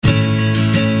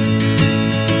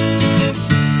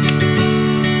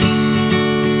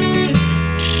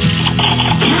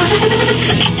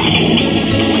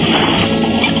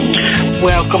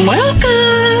Welcome,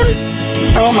 welcome.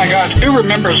 Oh my gosh, who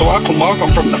remembers welcome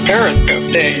from the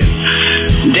Periscope days?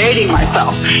 Dating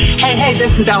myself. Hey,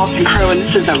 this is Allison Crow, and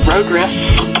this is a road riff.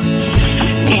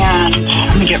 And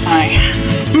let me get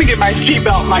my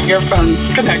seatbelt and my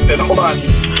earphones connected. Hold on.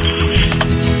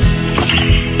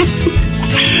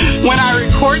 When I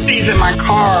record these in my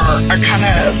car, I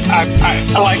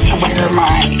like to wear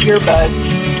my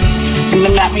earbuds. And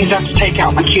then that means I have to take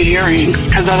out my cute earrings,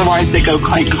 because otherwise they go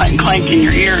clank, clank, clank in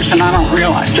your ears, and I don't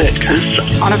realize it, because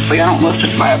honestly, I don't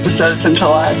listen to my episodes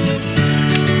until actually,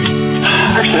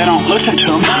 I don't listen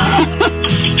to them.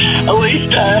 Elise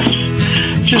does.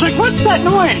 She's like, what's that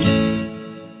noise?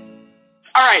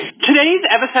 All right, today's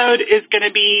episode is going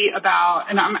to be about,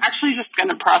 and I'm actually just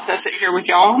going to process it here with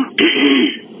y'all. Let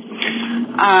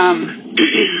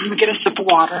me get a sip of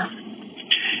water.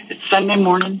 It's Sunday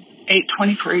morning,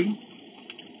 8:23.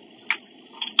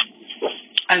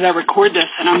 As I record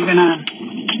this, and I'm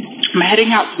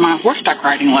heading out to my horseback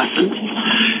riding lessons.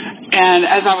 And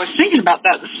as I was thinking about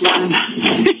that this morning,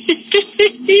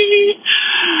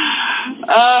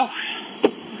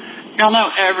 y'all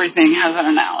know everything has an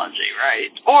analogy,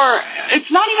 right? Or it's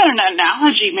not even an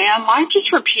analogy, man. Life just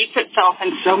repeats itself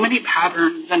in so many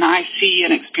patterns, and I see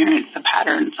and experience the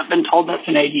patterns. I've been told that's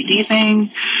an ADD thing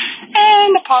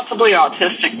and possibly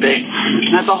autistic thing.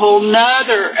 That's a whole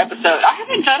nother episode. I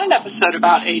haven't done an episode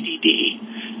about ADD,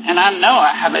 and I know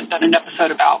I haven't done an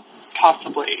episode about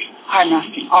possibly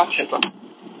high-masking autism.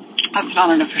 That's not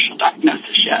an official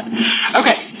diagnosis yet.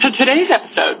 Okay, so today's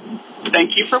episode,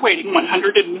 thank you for waiting, 1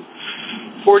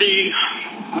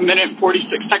 minute and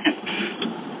 46 seconds.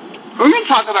 We're going to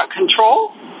talk about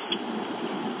control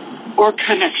or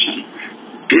connection.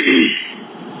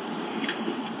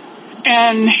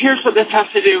 And here's what this has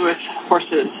to do with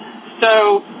horses.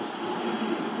 So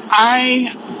I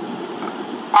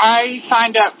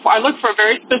signed up. I look for a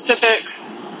very specific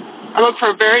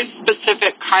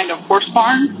kind of horse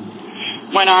barn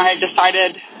when I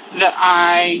decided that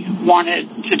I wanted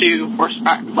to do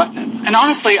horseback lessons. And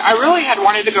honestly, I really had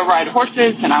wanted to go ride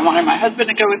horses, and I wanted my husband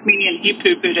to go with me, and he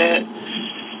poo-pooed it.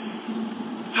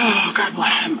 Oh, God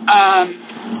bless him.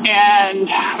 And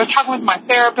I was talking with my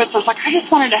therapist. I was like, I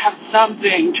just wanted to have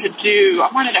something to do.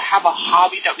 I wanted to have a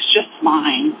hobby that was just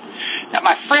mine, that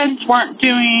my friends weren't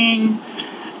doing,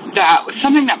 that was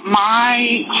something that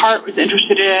my heart was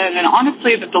interested in, and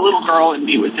honestly, that the little girl in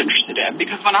me was interested in.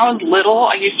 Because when I was little,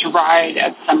 I used to ride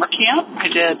at summer camp. I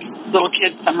did little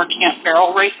kids summer camp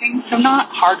barrel racing, so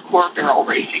not hardcore barrel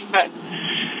racing, but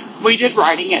we did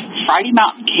riding at Friday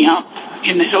Mountain Camp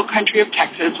in the hill country of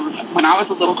Texas when I was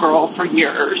a little girl for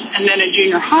years. And then in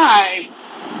junior high,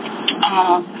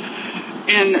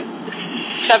 in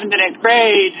 7th and 8th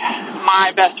grade, my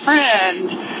best friend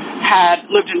had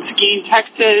lived in Seguin,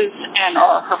 Texas,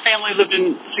 or her family lived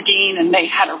in Seguin, and they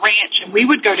had a ranch, and we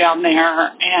would go down there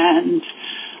and,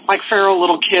 like feral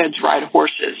little kids, ride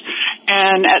horses.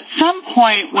 And at some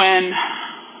point when,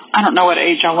 I don't know what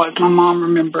age I was, my mom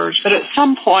remembers, but at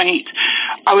some point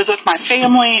I was with my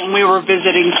family, and we were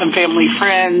visiting some family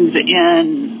friends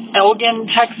in Elgin,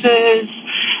 Texas,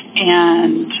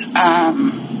 and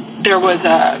there were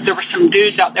some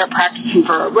dudes out there practicing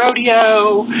for a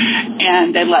rodeo, and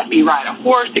they let me ride a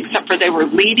horse, except for they were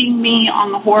leading me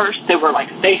on the horse. They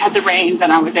had the reins,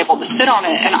 and I was able to sit on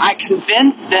it, and I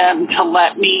convinced them to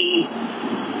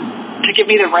give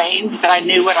me the reins, that I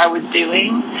knew what I was doing.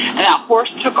 And that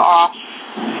horse took off,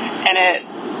 and it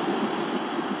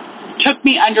took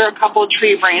me under a couple of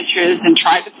tree branches and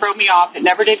tried to throw me off. It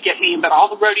never did get me, but all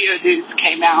the rodeo dudes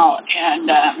came out and,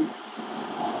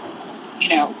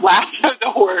 lassoed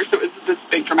the horse. It was this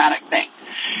big dramatic thing.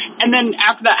 And then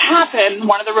after that happened,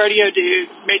 one of the rodeo dudes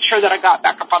made sure that I got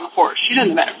back up on the horse. You know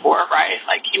the metaphor, right?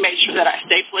 Like, he made sure that I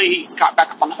safely got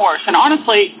back up on the horse. And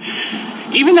honestly,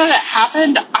 even though that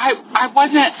happened, I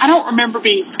remember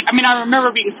being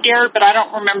scared, but I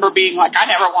don't remember being like, I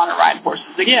never want to ride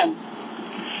horses again.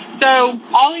 So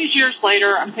all these years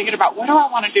later, I'm thinking about, what do I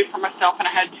want to do for myself? And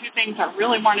I had two things I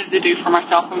really wanted to do for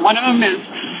myself. And one of them is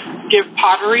give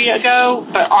pottery a go.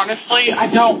 But honestly, I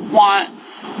don't want,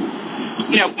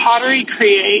 pottery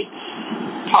creates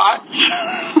pots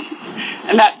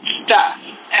and that stuff.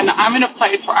 And I'm in a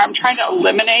place where I'm trying to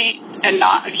eliminate and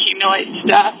not accumulate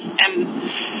stuff.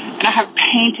 And I have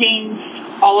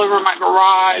paintings all over my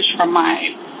garage from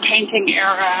my painting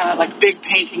era, like big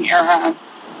painting era,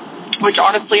 which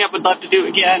honestly I would love to do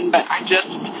again, but I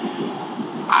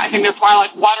think that's why I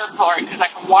like watercoloring, because I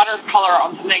can watercolor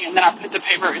on something and then I put the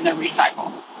paper in the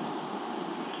recycle.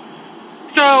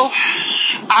 So So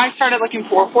I started looking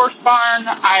for a horse barn.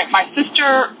 My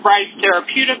sister rides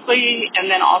therapeutically, and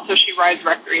then also she rides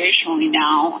recreationally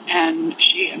now. And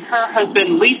she and her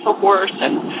husband lease a horse,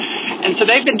 and so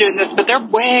they've been doing this, but they're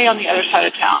way on the other side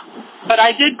of town. But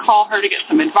I did call her to get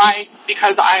some advice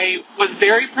because I was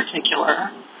very particular.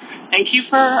 Thank you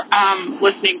for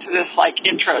listening to this,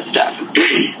 intro stuff.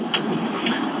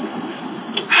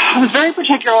 I was very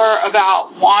particular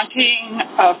about wanting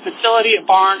a facility, a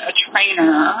barn, a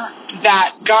trainer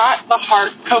that got the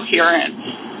heart coherence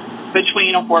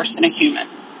between a horse and a human.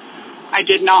 I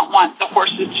did not want the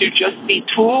horses to just be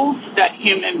tools that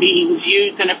human beings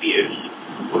use and abuse.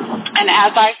 And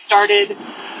as I started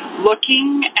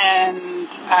looking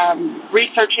and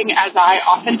researching, as I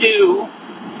often do,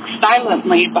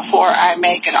 silently before I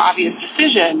make an obvious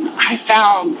decision, I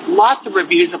found lots of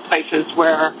reviews of places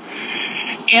where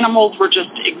animals were just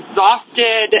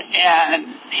exhausted and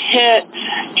hit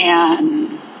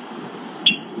and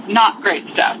just not great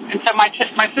stuff. And so my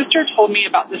sister told me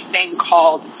about this thing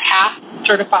called PATH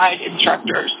Certified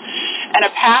Instructors. And a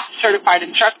PATH Certified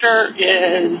Instructor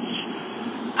is,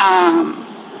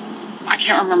 I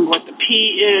can't remember what the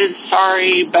P is,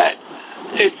 sorry, but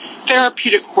it's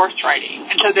therapeutic horse riding.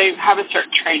 And so they have a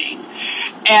certain training.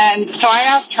 And so I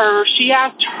asked her, she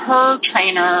asked her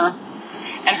trainer,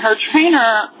 and her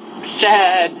trainer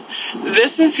said, this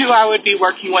is who I would be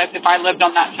working with if I lived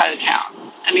on that side of town.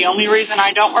 And the only reason I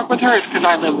don't work with her is because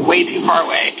I live way too far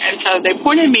away. And so they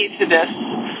pointed me to this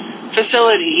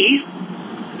facility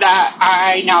that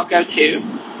I now go to,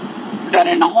 that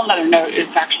in a whole other note is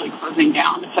actually closing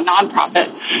down. It's a nonprofit.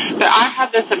 But I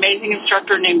have this amazing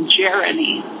instructor named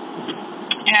Jeremy.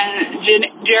 And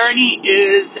Jeremy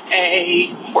is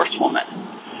a horsewoman.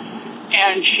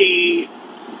 And she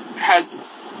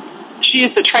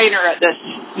is the trainer at this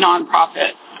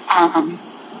nonprofit,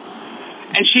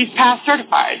 and she's PATH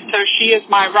certified. So she is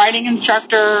my riding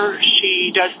instructor.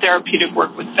 She does therapeutic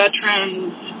work with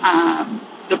veterans.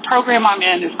 The program I'm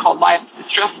in is called Life is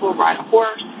Stressful, Ride a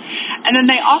Horse. And then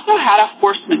they also had a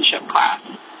horsemanship class.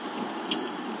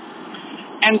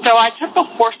 And so I took the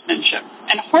horsemanship.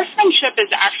 And horsemanship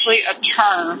is actually a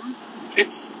term.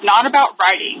 It's not about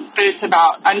riding, but it's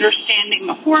about understanding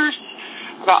the horse,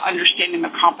 about understanding the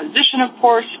composition of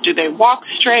horse. Do they walk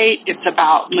straight? It's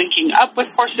about linking up with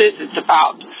horses. It's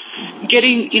about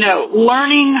getting,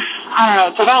 learning. I don't know.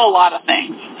 It's about a lot of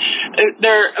things.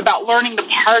 They're about learning the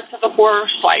parts of the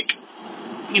horse,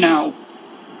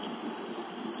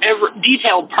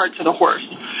 detailed parts of the horse.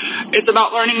 It's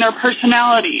about learning their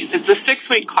personalities. It's a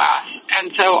 6-week class.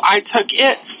 And so I took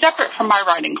it separate from my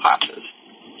riding classes.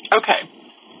 Okay.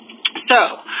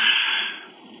 So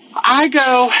I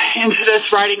go into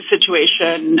this riding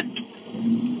situation,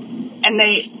 and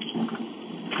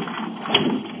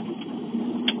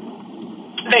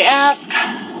they ask,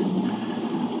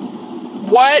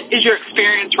 what is your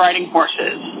experience riding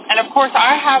horses? And of course,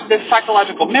 I have this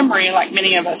psychological memory, like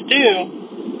many of us do.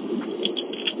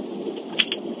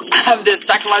 I have this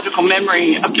psychological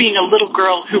memory of being a little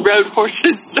girl who rode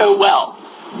horses so well.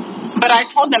 But I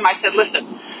told them, I said, listen,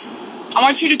 I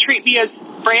want you to treat me as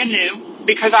brand new,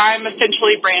 because I'm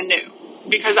essentially brand new.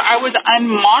 Because I was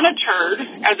unmonitored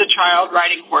as a child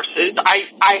riding horses.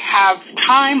 I have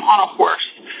time on a horse,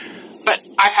 but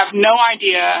I have no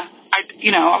idea. I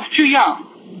was too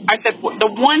young. I said, the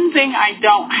one thing I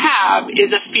don't have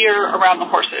is a fear around the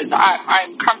horses.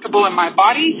 I'm comfortable in my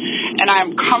body, and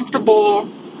I'm comfortable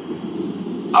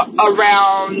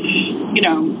around,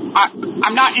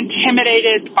 I'm not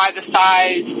intimidated by the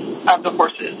size of the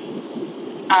horses.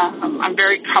 I'm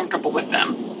very comfortable with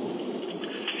them.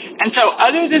 And so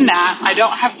other than that, I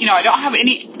don't have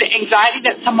the anxiety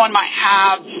that someone might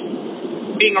have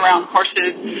being around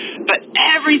horses, but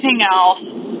everything else,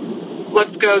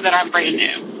 let's go that I'm brand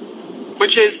new,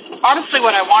 which is honestly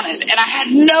what I wanted. And I had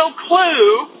no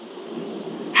clue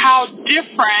how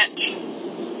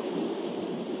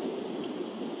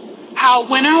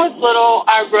when I was little,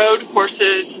 I rode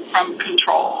horses from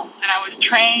control, and I was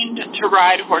trained to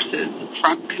ride horses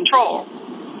from control.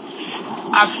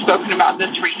 I've spoken about this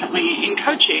recently in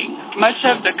coaching. Much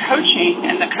of the coaching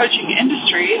and the coaching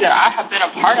industry that I have been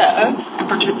a part of and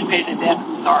participated in,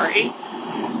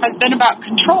 has been about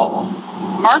control.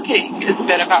 Marketing has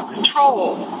been about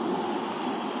control.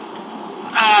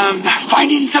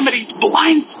 Finding somebody's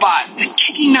blind spots and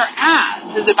kicking their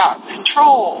ass is about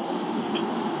control.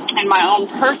 In my own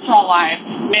personal life,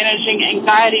 managing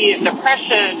anxiety and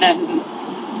depression and,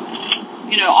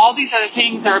 all these other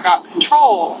things are about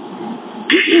control.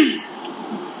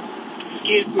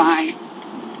 Excuse my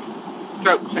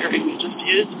throat clearing. It just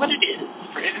is what it is,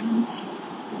 friends.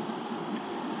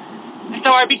 So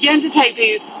so I began to take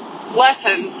these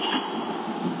lessons,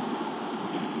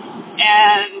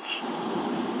 and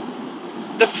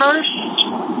the first,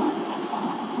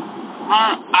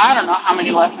 I don't know how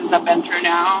many lessons I've been through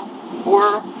now,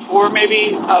 four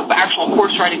maybe, of actual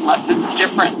horse riding lessons,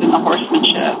 different than the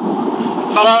horsemanship.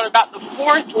 But on about the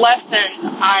fourth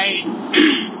lesson, I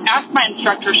asked my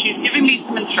instructor, she's giving me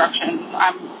some instructions.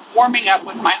 I'm warming up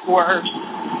with my horse.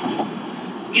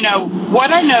 You know,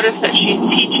 what I noticed that she's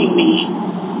teaching me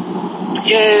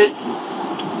is,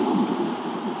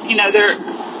 you know,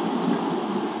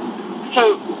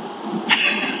 so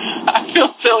I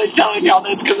feel silly telling y'all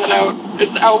this because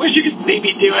I wish you could see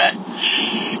me do it.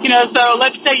 You know, so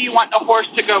let's say you want the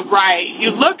horse to go right.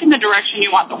 You look in the direction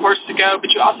you want the horse to go,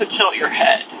 but you also tilt your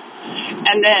head.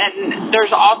 And then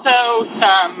there's also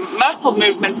some muscle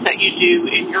movements that you do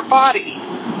in your body.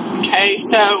 Okay,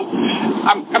 so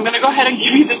I'm going to go ahead and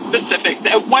give you the specifics.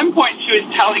 At one point, she was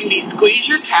telling me, squeeze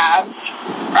your calves,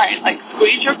 right? Like,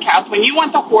 squeeze your calves. When you want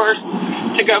the horse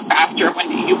to go faster, when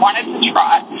you want it to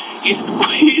trot, you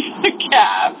squeeze the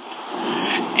calves.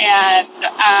 And,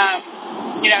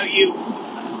 you know,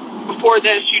 before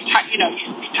this, you tighten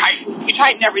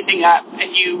everything up,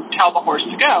 and you tell the horse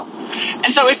to go.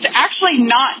 And so it's actually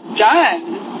not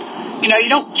done. You know, you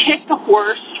don't kick the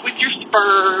horse with your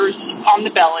spurs on the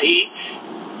belly.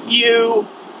 You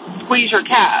squeeze your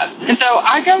calves. And so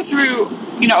I go through,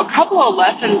 you know, a couple of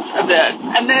lessons of this.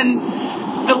 And then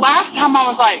the last time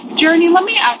I was like, Journey, let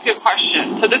me ask you a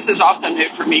question. So this is also new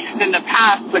for me, because in the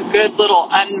past, the good little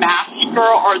unmasked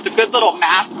girl or the good little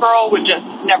masked girl would just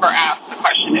never ask the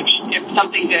question if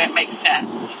something didn't make sense.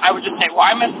 I would just say, well,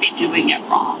 I must be doing it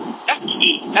wrong. That's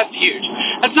key. That's huge.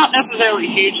 That's not necessarily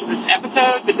huge in this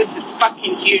episode, but this is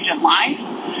fucking huge in life,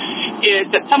 is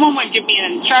that someone would give me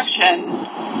an instruction,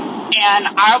 and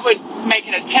I would make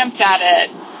an attempt at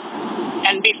it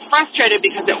and be frustrated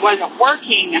because it wasn't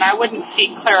working, and I wouldn't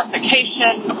seek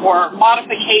clarification or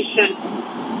modification.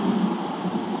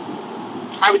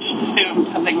 I would just assume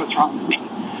something was wrong with me.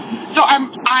 So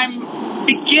I'm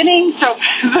beginning, so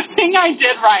the thing I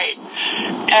did right,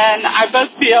 and I both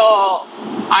feel,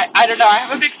 I don't know, I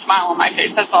have a big smile on my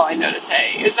face, that's all I know to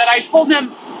say, is that I told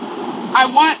him I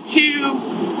want to,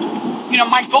 you know,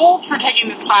 my goals for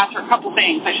taking this class are a couple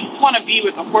things. I just want to be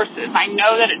with the horses. I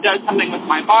know that it does something with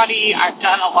my body. I've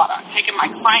taken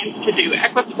my clients to do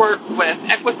equus work with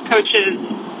equus coaches.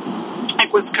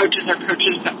 Equus coaches are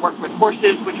coaches that work with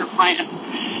horses with your clients.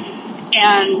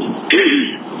 And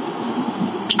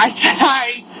I said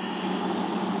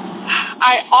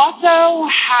I also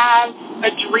have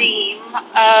a dream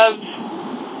of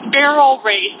barrel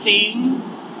racing.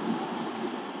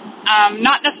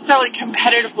 Not necessarily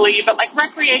competitively, but like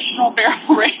recreational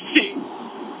barrel racing.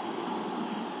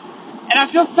 And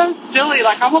I feel so silly,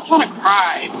 like I almost want to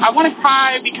cry. I want to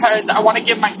cry because I want to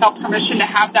give myself permission to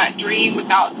have that dream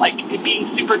without like it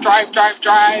being super drive.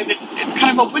 It's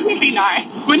kind of wouldn't it be nice?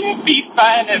 Wouldn't it be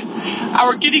fun if I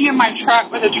were getting in my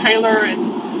truck with a trailer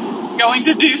and going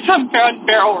to do some fun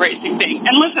barrel racing thing?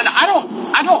 And listen, I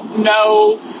don't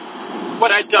know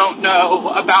what I don't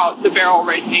know about the barrel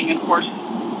racing and horsing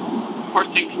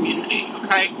community,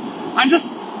 okay?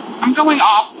 I'm going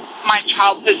off my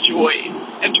childhood joys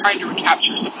and trying to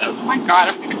recapture some of those. Oh my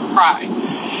God, I'm going to cry.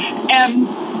 And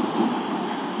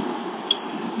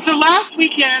so last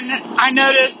weekend, I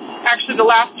noticed, actually the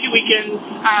last 2 weekends,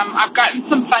 I've gotten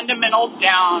some fundamentals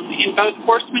down in both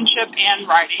horsemanship and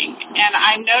riding. And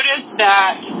I noticed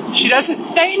that she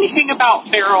doesn't say anything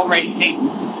about barrel racing.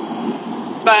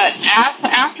 But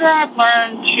after I've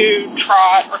learned to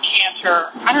trot or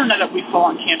canter, I don't know that we full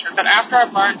on canter, but after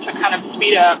I've learned to kind of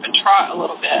speed up and trot a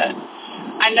little bit,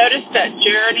 I noticed that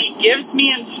Journey gives me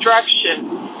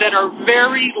instructions that are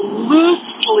very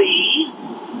loosely,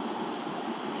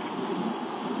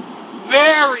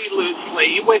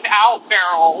 without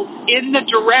barrels, in the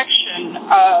direction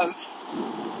of,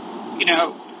 you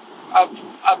know,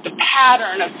 of the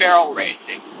pattern of barrel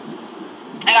racing.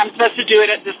 And I'm supposed to do it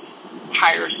at this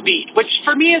higher speed, which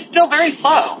for me is still very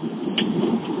slow.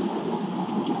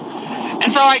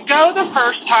 And so I go the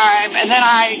first time, and then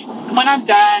when I'm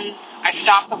done, I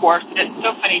stop the horse. And it's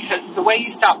so funny because the way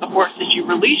you stop the horse is you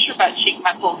release your butt cheek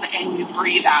muscles and you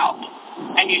breathe out,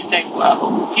 and you say,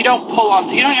 whoa. You don't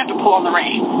have to pull on the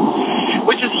reins,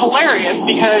 which is hilarious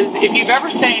because if you've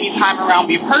ever spent any time around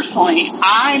me personally,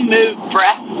 I move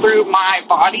breath through my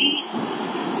body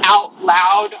out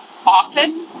loud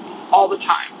often, all the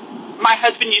time. My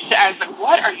husband used to ask, like,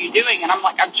 what are you doing? And I'm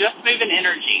like, I'm just moving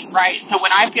energy, right? So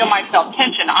when I feel myself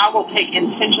tension, I will take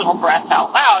intentional breaths out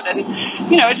loud. And,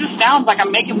 you know, it just sounds like I'm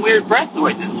making weird breath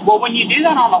noises. Well, when you do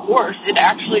that on a horse, it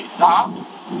actually stops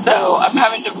So I'm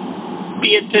having to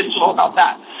be intentional about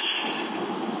that.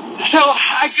 So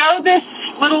I go this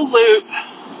little loop.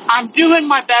 I'm doing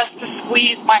my best to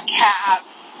squeeze my calves.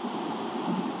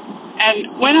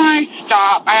 And when I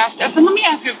stopped, I said, let me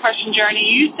ask you a question, Journey.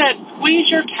 You said squeeze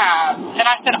your calves. And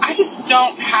I said, I just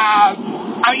don't have,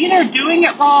 I'm either doing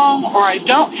it wrong or I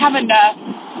don't have enough,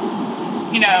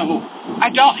 I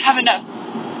don't have enough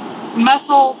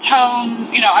muscle tone,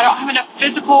 I don't have enough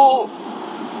physical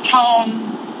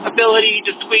tone ability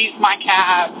to squeeze my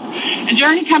calves. And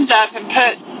Journey comes up and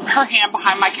puts her hand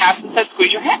behind my calves and says,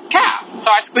 squeeze your calf. So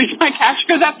I squeezed my calf. She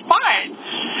goes, that's fine.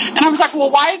 And I was like, well,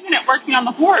 why isn't it working on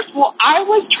the horse? Well, I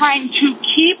was trying to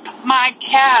keep my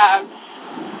calves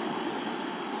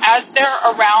as they're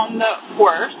around the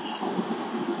horse.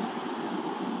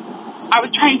 I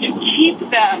was trying to keep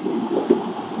them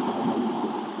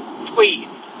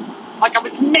squeezed. Like I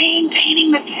was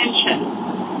maintaining the tension.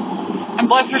 And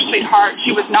bless her sweetheart,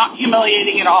 she was not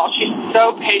humiliating at all. She's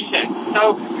so patient,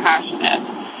 so compassionate.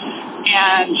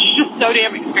 And she's just so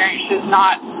damn experienced. She does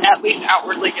not, at least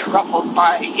outwardly, get ruffled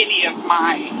by any of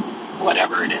my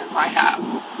whatever it is I have.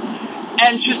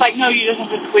 And she's like, no, you just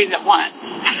have to squeeze it once.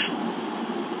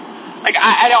 Like,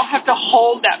 I don't have to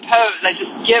hold that pose. I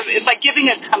just it's like giving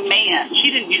a command.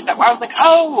 She didn't use that word. I was like,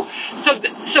 oh, so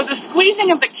the squeezing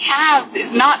of the calves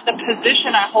is not the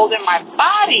position I hold in my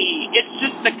body. It's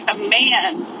just the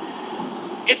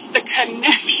command. It's the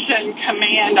connection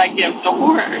command I give the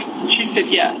horse. She said,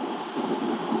 yes.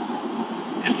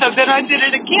 And so then I did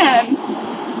it again.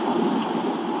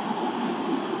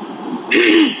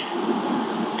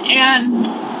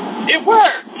 And it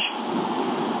worked.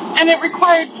 And it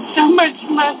required so much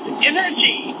less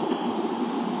energy.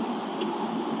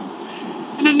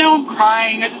 And I know I'm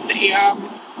crying. I just am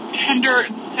tender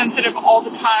and sensitive all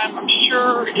the time. I'm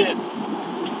sure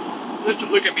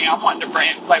look at me. I'm wanting to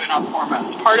blame it on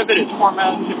hormones. Part of it is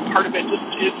hormones, and part of it just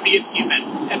is being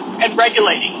human and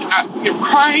regulating.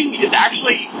 Crying is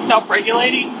actually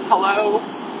self-regulating. Hello.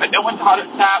 But no one taught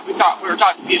us that. We were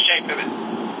taught to be ashamed of it.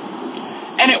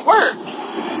 And it worked.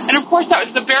 And, of course, that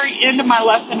was the very end of my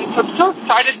lesson. And so I'm so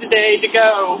excited today to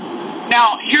go.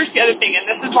 Now, here's the other thing, and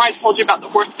this is why I told you about the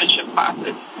horsemanship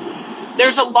classes.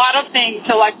 There's a lot of things.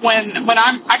 So, like, when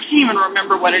I can't even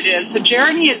remember what it is. So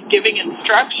Jeremy is giving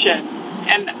instruction,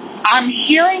 and I'm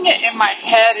hearing it in my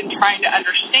head and trying to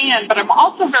understand, but I'm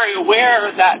also very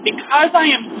aware that because I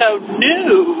am so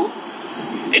new,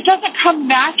 it doesn't come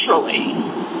naturally.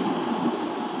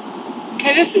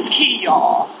 Okay, this is key,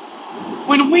 y'all.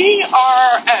 When we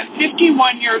are at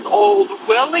 51 years old,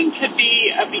 willing to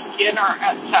be a beginner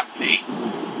at something,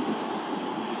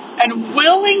 and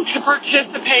willing to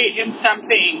participate in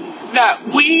something that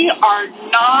we are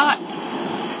not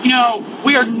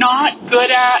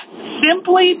good at,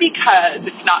 simply because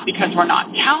it's not because we're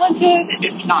not talented,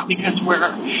 it's not because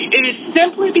it is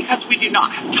simply because we do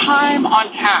not have time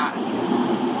on task.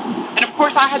 And of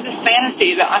course I had this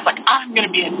fantasy that I was like, I'm going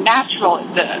to be a natural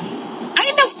at this. I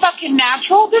ain't no fucking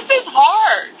natural. This is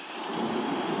hard.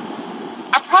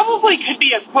 I probably could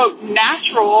be a, quote,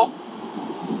 natural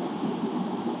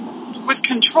with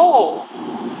control.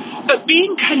 But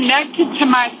being connected to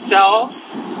myself,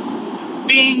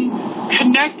 being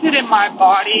connected in my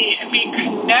body, and being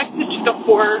connected to the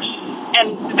horse,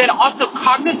 and then also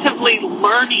cognitively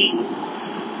learning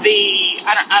the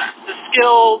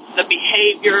skills, the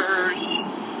behaviors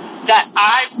that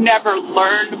I've never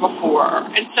learned before.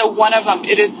 And so one of them,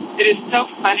 it is so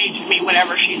funny to me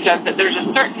whenever she says that there's a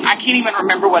certain, I can't even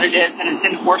remember what it is, and it's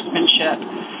in horsemanship.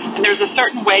 And there's a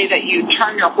certain way that you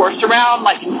turn your horse around,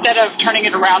 like instead of turning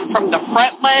it around from the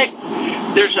front leg,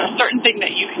 there's a certain thing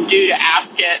that you can do to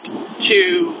ask it to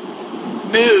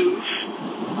move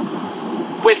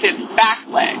with its back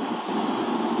leg.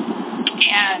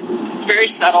 And it's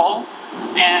very subtle.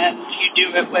 And you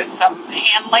do it with some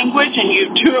hand language, and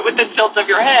you do it with the tilt of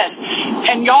your head.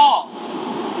 And y'all,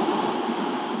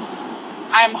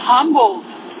 I'm humbled,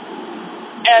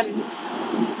 and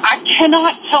I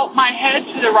cannot tilt my head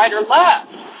to the right or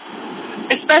left,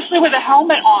 especially with a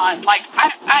helmet on. Like,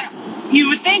 you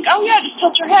would think, oh yeah, just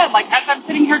tilt your head. Like, as I'm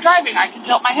sitting here driving, I can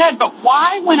tilt my head. But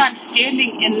why, when I'm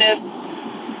standing in this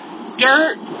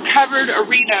dirt-covered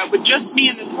arena with just me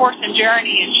and this horse and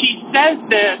Jeremy, and she says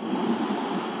this,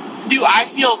 do I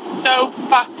feel so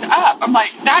fucked up? I'm like,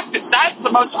 that's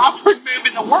the most awkward move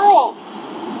in the world.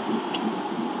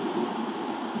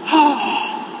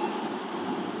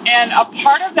 And a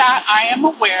part of that I am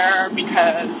aware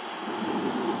because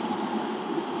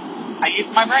I use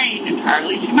my brain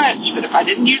entirely too much. But if I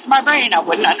didn't use my brain, I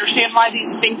wouldn't understand why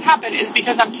these things happen. Is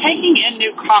because I'm taking in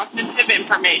new cognitive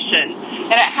information,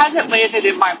 and it hasn't landed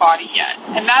in my body yet.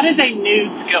 And that is a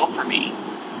new skill for me,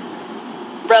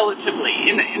 relatively.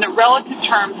 In the relative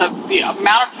terms of the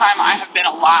amount of time I have been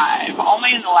alive,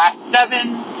 only in the last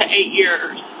 7 to 8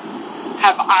 years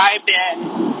have I been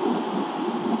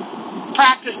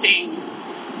practicing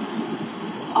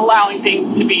allowing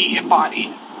things to be embodied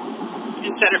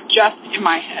instead of just in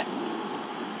my head.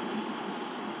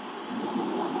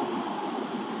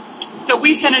 So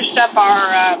we finished up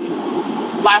our,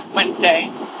 last Wednesday,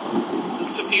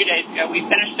 just a few days ago, we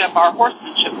finished up our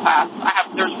horsemanship class.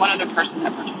 There's one other person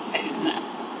that participated in that.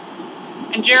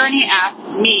 And Jeremy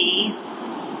asked me,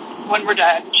 when we're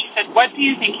done, she said, what do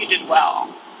you think you did well?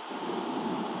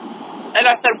 And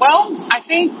I said, well, I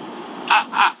think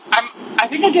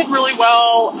I did really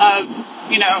well of,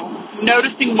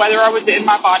 noticing whether I was in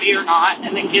my body or not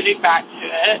and then getting back to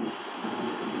it.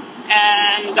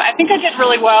 And I think I did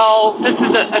really well. This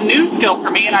is a new skill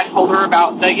for me, and I told her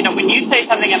about when you say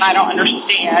something and I don't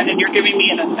understand and you're giving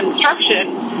me an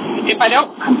instruction, if I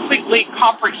don't completely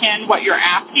comprehend what you're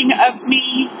asking of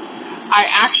me, I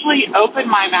actually open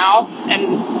my mouth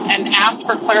and ask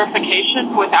for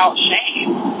clarification without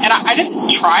shame. And I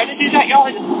didn't try to do that, y'all.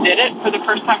 I just did it for the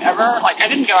first time ever. Like, I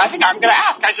didn't go, I think I'm going to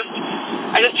ask.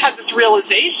 I just had this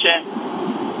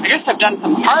realization. I guess I've done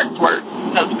some parts where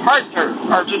those parts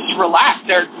are just relaxed.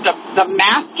 They're the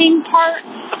masking parts,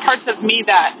 the parts of me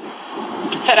that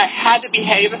said I had to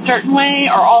behave a certain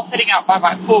way, are all sitting out by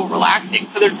my pool relaxing.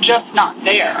 So they're just not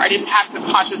there. I didn't have to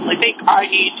consciously think I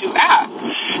need to ask.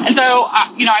 And so,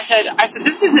 I said,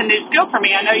 this is a new skill for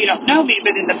me. I know you don't know me,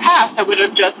 but in the past I would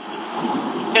have just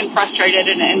been frustrated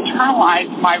and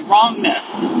internalized my wrongness.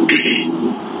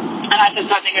 And I said,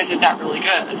 so I think I did that really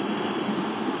good.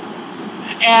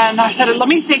 And I said, let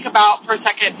me think about for a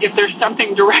second if there's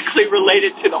something directly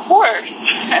related to the horse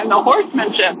and the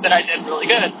horsemanship that I did really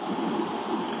good.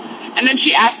 And then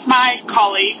she asked my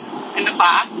colleague in the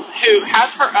class who has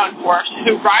her own horse,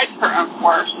 who rides her own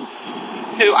horse,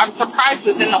 who I'm surprised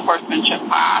was in the horsemanship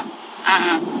class,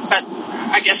 but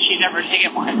I guess she'd never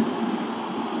taken one.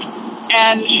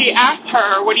 And she asked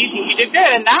her, what do you think you did good?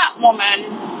 And that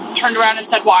woman turned around and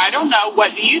said, well, I don't know.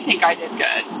 What do you think I did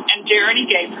good? And Jeremy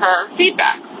gave her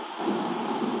feedback.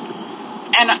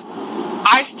 And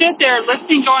I stood there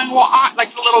listening, going, well,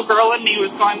 like the little girl in me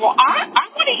was going, well, I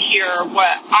want to hear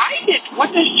what I did.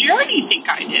 What does Jeremy think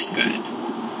I did good?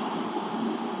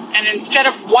 And instead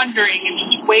of wondering and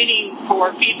just waiting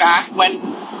for feedback, when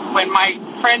my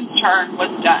friend's turn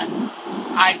was done,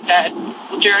 I said,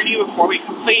 well, Jeremy, before we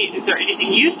complete, is there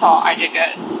anything you saw I did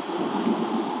good?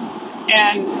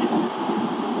 And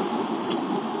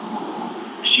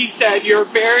she said, you're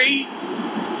very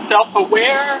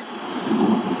self-aware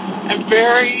and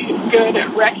very good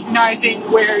at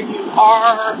recognizing where you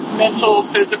are, mental,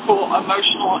 physical,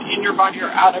 emotional, in your body or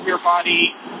out of your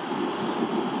body.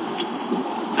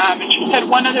 And she said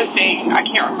one other thing. I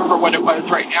can't remember what it was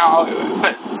right now,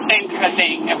 but same kind of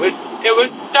thing. It was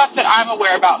stuff that I'm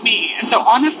aware about me. And so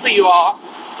honestly, you all,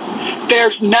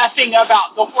 there's nothing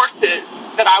about the horses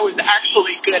that I was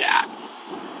actually good at.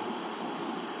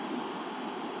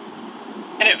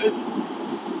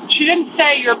 And she didn't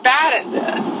say you're bad at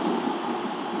this.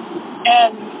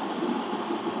 And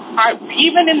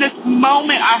even in this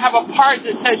moment, I have a part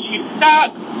that says you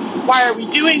suck. Why are we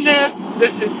doing this?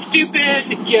 This is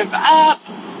stupid. Give up.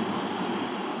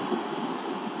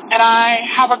 And I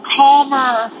have a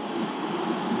calmer,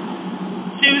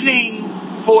 soothing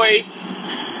voice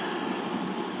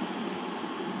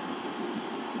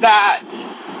that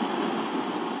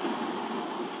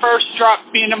first drops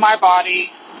me into my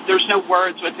body. There's no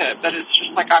words with it, but it's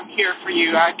just like, I'm here for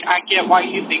you. I get why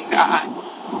you think that.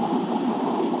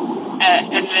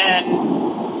 And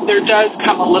then there does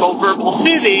come a little verbal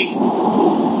soothing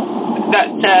that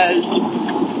says,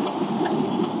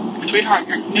 sweetheart,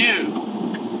 you're new.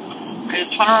 I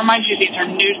just want to remind you, these are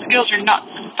new skills. You're not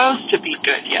supposed to be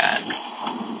good yet.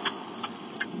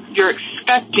 You're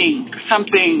expecting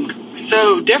something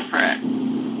so different.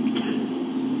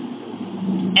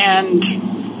 And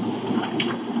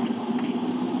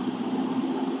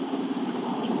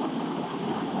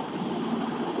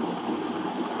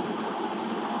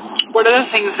one of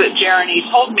the things that Jeremy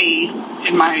told me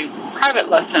in my private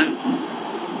lesson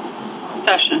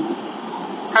session,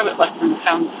 private lesson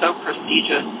sounds so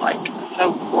prestigious, like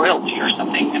so royalty or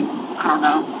something, and I don't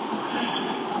know.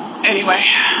 Anyway,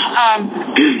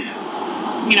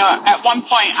 at one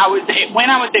point when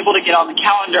I was able to get on the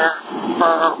calendar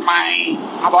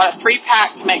I bought a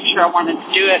 3-pack to make sure I wanted to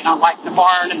do it, and I liked the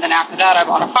barn, and then after that I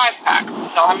bought a 5-pack.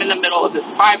 So I'm in the middle of this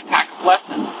 5-pack of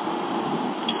lessons.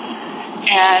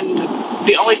 And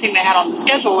the only thing they had on the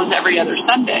schedule was every other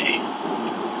Sunday.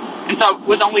 And so I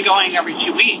was only going every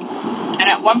 2 weeks. And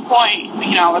at one point,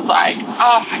 I was like,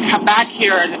 I come back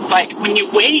here, and it's like when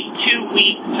you wait 2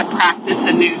 weeks to practice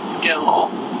a new skill,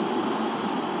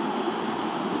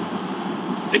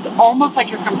 it's almost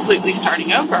like you're completely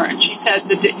starting over. And she said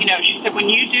that, when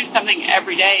you do something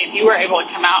every day, if you were able to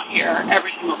come out here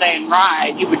every single day and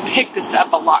ride, you would pick this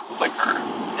up a lot quicker.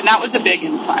 And that was a big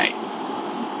insight,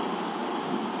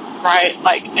 right?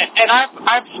 And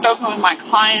I've spoken with my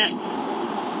clients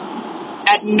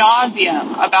ad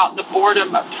nauseum about the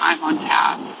boredom of time on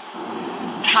task.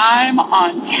 Time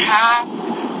on task,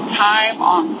 time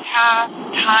on task,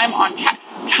 time on task.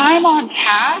 Time on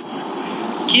task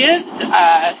gives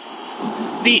us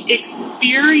the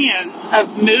experience of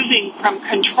moving from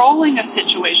controlling a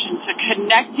situation to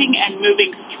connecting and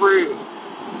moving through.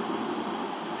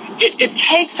 It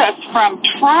takes us from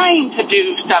trying to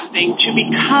do something to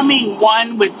becoming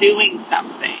one with doing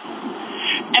something.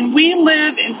 And we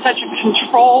live in such a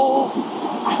control,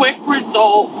 quick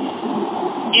results,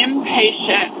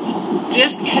 impatient,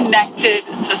 disconnected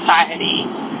society.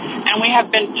 And we have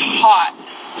been taught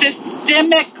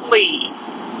systemically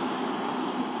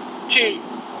to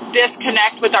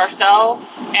disconnect with ourselves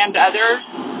and others.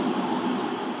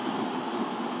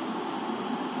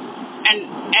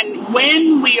 And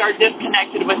when we are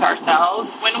disconnected with ourselves,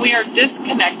 when we are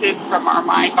disconnected from our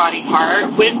mind, body,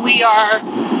 heart, when we are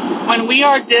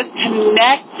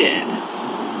disconnected,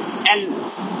 and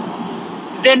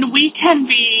then we can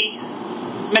be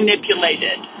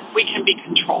manipulated. We can be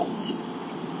controlled.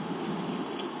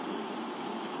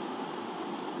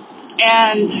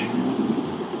 And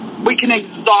we can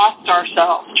exhaust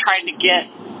ourselves trying to get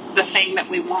the thing that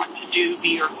we want to do,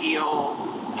 be, or feel,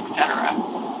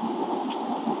 etc.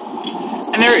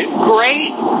 And there is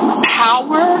great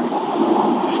power,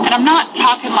 and I'm not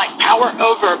talking like power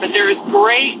over, but there is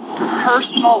great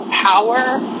personal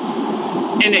power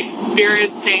in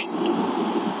experiencing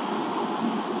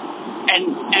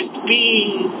and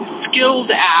being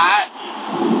skilled at.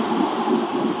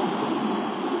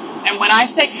 And when I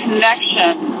say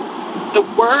connection, the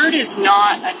word is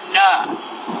not enough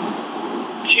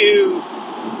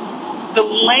the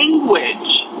language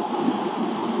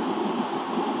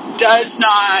does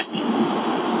not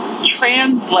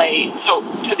translate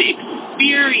to the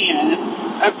experience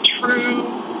of true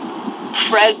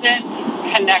present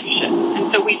connection.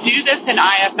 And so we do this in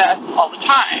IFS all the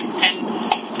time.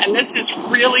 And this is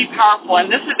really powerful.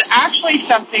 And this is actually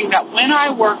something that when I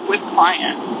work with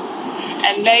clients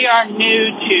and they are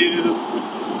new to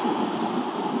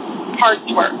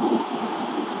parts work,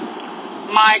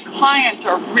 my clients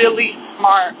are really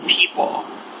smart people.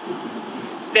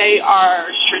 They are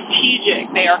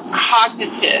strategic. They are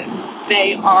cognitive.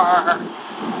 They are,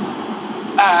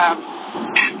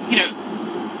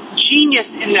 genius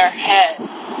in their head.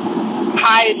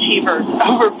 High achievers,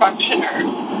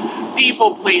 overfunctioners,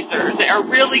 people pleasers. They are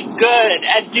really good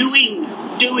at doing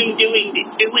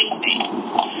things.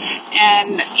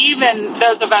 And even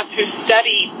those of us who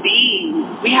study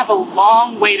being, we have a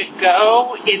long way to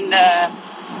go in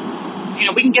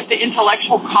we can get the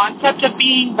intellectual concept of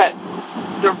being, but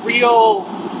the real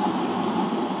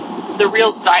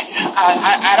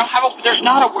there's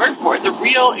not a word for it, the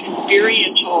real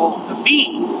experiential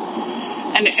being.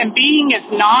 And being is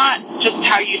not just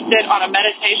how you sit on a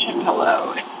meditation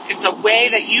pillow. It's a way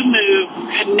that you move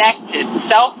connected,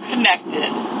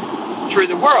 self-connected through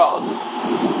the world.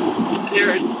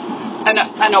 There's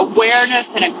an awareness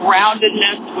and a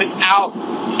groundedness without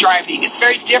striving. It's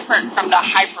very different from the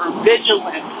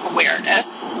hyper-vigilant awareness,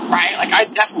 right? Like I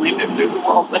definitely move through the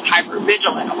world with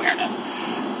hyper-vigilant awareness.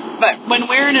 But when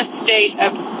we're in a state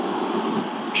of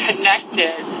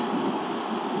connected,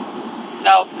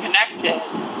 self-connected,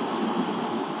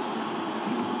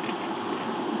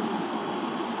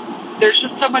 there's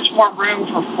just so much more room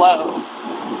for flow.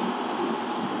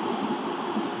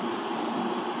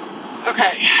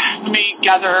 Okay, let me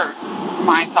gather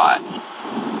my thoughts.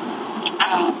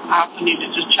 I also need to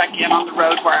just check in on the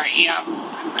road where I am.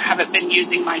 I haven't been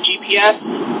using my GPS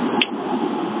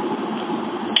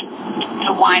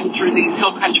to wind through these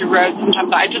hill country roads.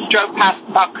 Sometimes I just drove past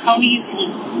Balcones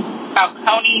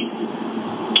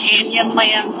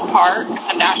Canyonlands Park,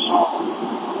 a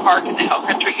national park in the hill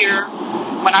country here.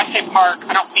 When I say park,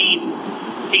 I don't mean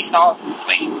seesaws and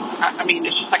swings. I mean,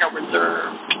 it's just like a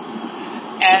reserve.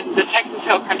 And the Texas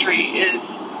Hill Country is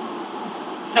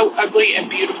so ugly and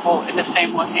beautiful in the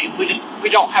same way. We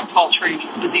don't have tall trees,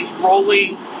 but these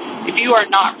rolling. If you are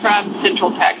not from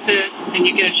Central Texas and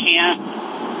you get a chance,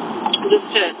 just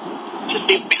to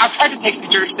see. I've tried to take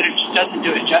pictures, but it just doesn't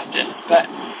do it justice. But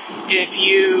if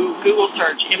you Google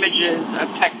search images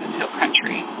of Texas Hill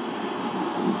Country,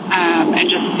 and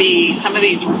just see some of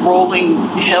these rolling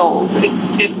hills.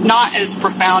 It's not as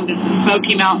profound as the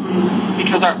Smoky Mountains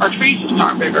because our trees just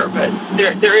aren't bigger, but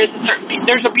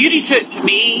there's a beauty to it to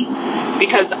me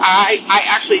because I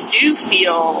actually do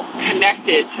feel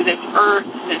connected to this earth,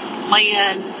 this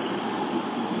land.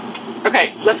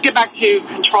 Okay, let's get back to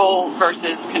control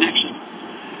versus connection.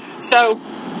 So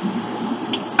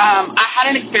I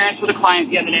had an experience with a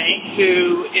client the other day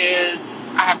who is,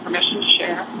 I have permission to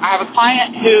share. I have a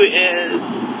client who is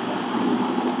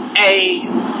a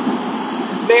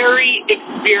very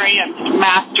experienced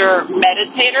master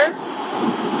meditator,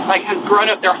 like has grown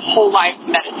up their whole life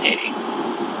meditating.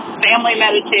 Family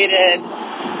meditated,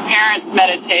 parents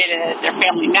meditated, their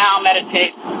family now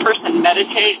meditates, the person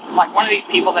meditates, like one of these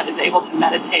people that is able to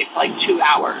meditate for like 2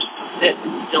 hours, sit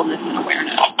in stillness and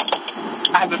awareness.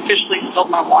 I have officially spilled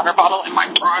my water bottle in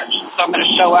my garage, so I'm going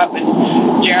to show up and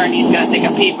Jeremy's going to take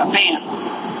a pee in my pants.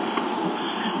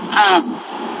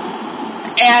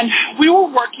 And we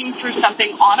were working through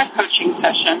something on a coaching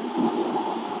session,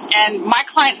 and my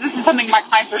clients, this is something my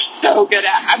clients are so good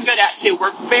at. I'm good at too.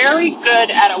 We're very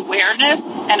good at awareness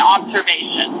and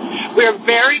observation. We're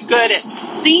very good at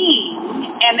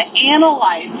seeing and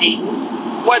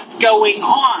analyzing what's going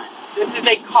on. This is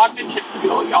a cognitive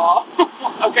skill, y'all.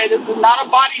 Okay, this is not a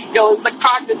body skill, it's a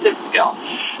cognitive skill.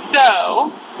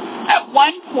 So, at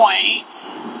one point,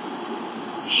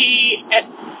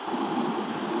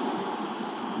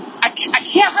 I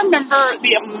can't remember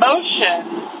the emotion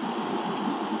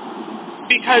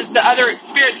because the other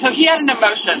experience, so he had an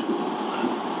emotion.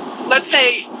 Let's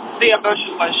say the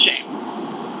emotion was shame.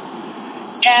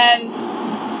 And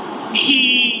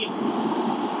he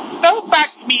spoke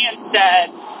back to me and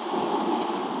said,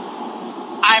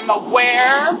 I'm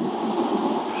aware,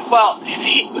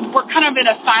 we're kind of in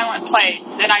a silent place,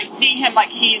 and I see him like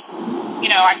he's,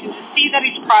 I can just see that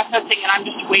he's processing, and I'm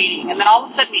just waiting. And then all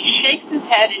of a sudden he shakes his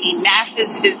head and he gnashes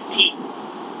his teeth.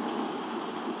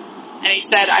 And he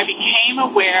said, I became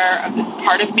aware of this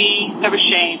part of me that was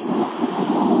shame.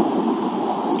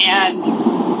 And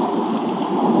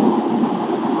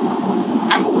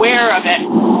I'm aware of it,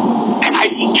 and I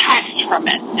detached from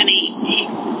it. And he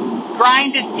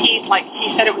grind his teeth, like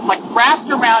he said, it was like wrapped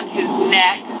around his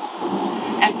neck,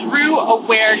 and through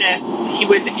awareness he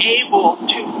was able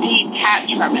to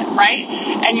detach from it, right?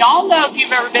 And y'all know, if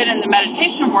you've ever been in the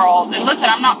meditation world, and listen,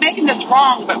 I'm not making this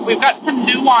wrong, but we've got some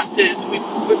nuances,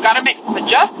 we've got to make some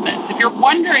adjustments. If you're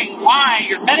wondering why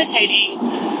you're meditating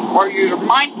or you're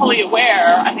mindfully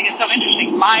aware, I think it's so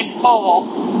interesting.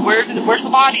 Mindful, where's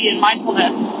the body in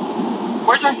mindfulness?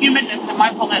 Where's our humanness and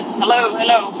mindfulness? Hello.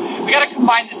 We got to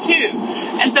combine the two.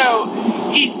 And so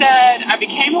he said, I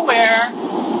became aware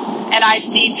and I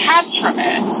detached from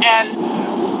it.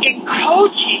 And in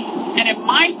coaching and in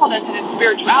mindfulness and in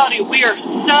spirituality, we are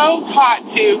so taught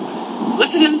to,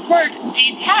 listen to this word,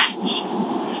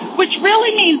 detach, which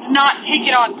really means not take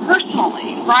it on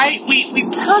personally, right? We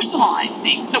personalize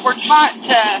things. So we're taught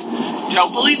to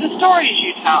don't believe the stories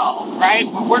you tell, right?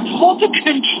 We're told to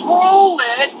control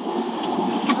it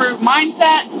through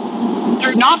mindset,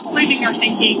 through not believing or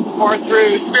thinking, or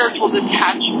through spiritual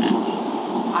detachment.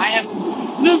 I am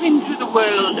moving through the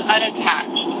world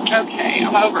unattached. Okay,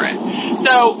 I'm over it.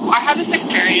 So I had this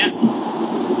experience,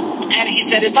 and he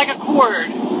said, it's like a cord,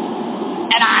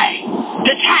 and I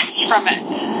detached from it.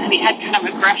 And he had kind of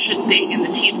aggression thing in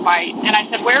the teeth bite. And I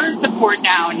said, where is the cord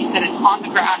now? And he said, it's on the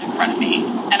ground in front of me.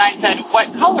 And I said,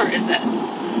 what color is it?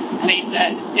 And he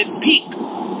said, it's pink.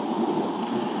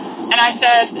 And I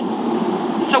said,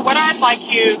 so what I'd like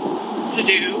you to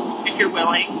do, if you're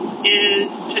willing, is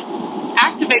to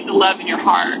activate the love in your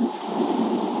heart.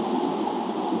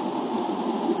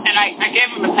 And I gave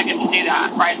him a second to do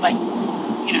that, right? Like,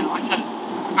 I said,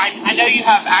 I know you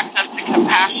have access to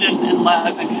compassion and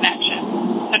love and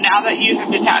connection. So now that you have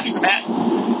detached from it,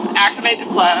 activate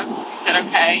this love. He said,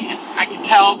 okay. And I could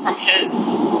tell from his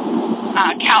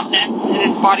countenance and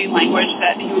his body language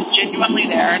that he was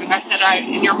genuinely there. And I said,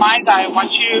 in your mind's eye, I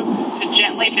want you to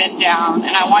gently bend down,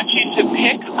 and I want you to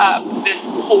pick up this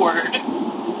cord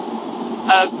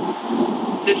of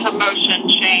this emotion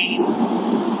chain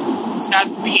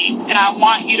that's pink, and I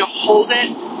want you to hold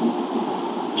it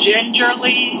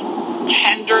gingerly,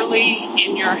 tenderly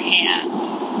in your hand.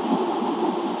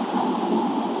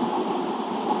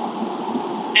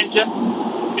 And just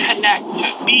connect to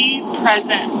it. Be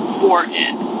present for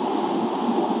it.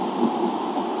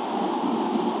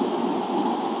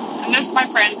 And this, my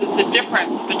friends, is the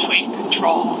difference between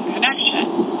control and connection.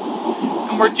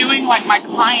 And we're doing like my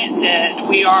client did.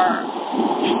 We are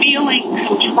feeling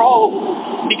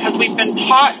control because we've been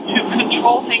taught to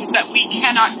control things that we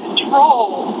cannot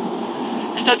control.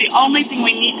 And so the only thing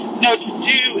we need to know to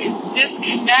do is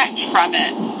disconnect from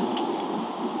it.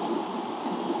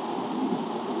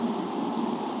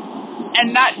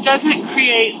 And that doesn't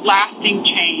create lasting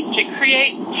change. It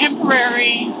creates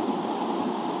temporary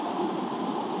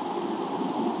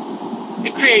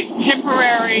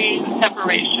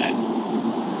separation.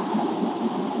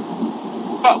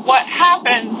 But what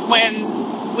happens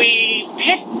when we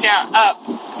pick up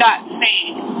that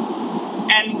scene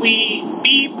and we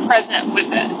be present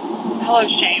with it? Hello,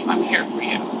 shame, I'm here for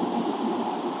you.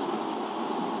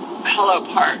 Hello,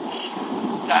 parts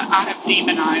that I have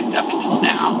demonized up until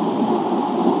now.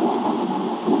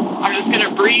 I'm just going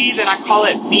to breathe, and I call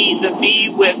it the be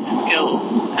with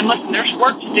skills. And listen, there's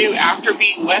work to do after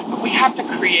being with, but we have to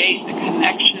create the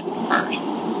connection first.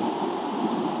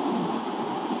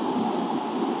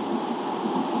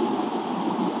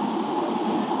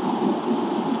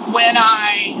 When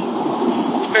I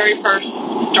very first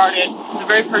started, the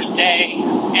very first day,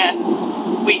 and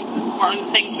one of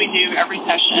the things we do every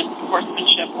session,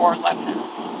 horsemanship or lessons,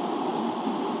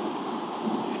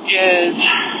 is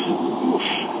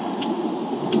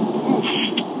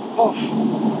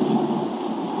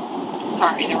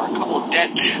sorry, there were a couple of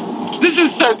dead. This is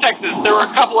so Texas. There were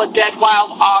a couple of dead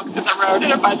wild hogs in the road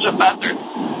and a bunch of buzzards.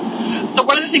 So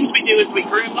one of the things we do is we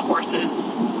groom the horses,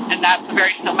 and that's a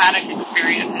very somatic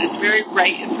experience, and it's very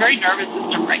nervous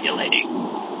system regulating.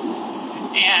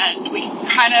 And we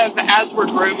kind of, as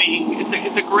we're grooming,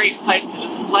 it's a great place to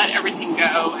just let everything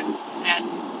go and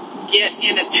get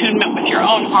in attunement with your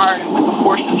own heart and with the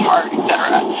horse's heart,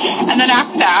 etc. And then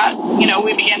after that,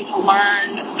 we begin to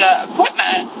learn the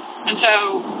equipment. And so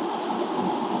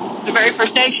the very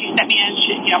first day she sent me in,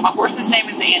 my horse's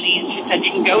name is Annie, and she said,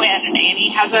 you can go in, and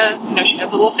Annie has she has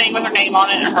a little thing with her name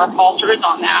on it, and her halter is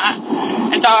on that.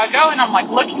 And so I go, and I'm like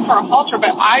looking for a halter,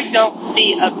 but I don't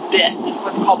see a bit,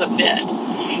 what's called a bit.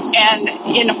 And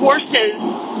in horses,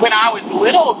 when I was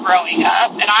little growing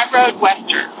up, and I rode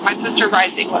Western. My sister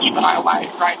rides English, but I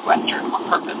ride Western on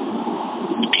purpose.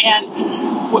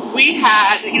 And what we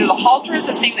had, the halter is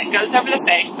the thing that goes over the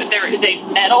face, but there is a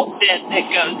metal bit that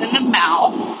goes in the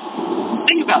mouth.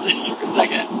 Think about this for a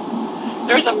second.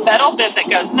 There's a metal bit that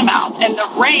goes in the mouth, and the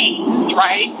reins,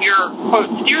 right, your, quote,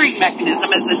 steering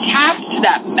mechanism is attached to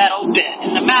that metal bit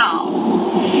in the mouth.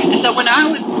 And so when I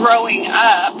was growing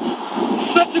up,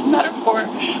 such a metaphor,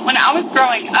 when I was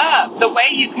growing up, the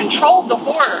way you controlled the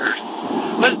horse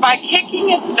was by kicking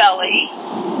its belly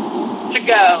to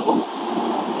go,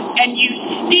 and you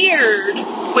steered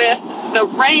with the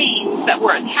reins that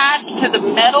were attached to the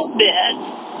metal bit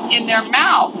in their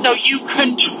mouth. So you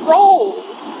controlled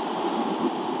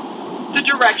the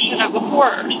direction of the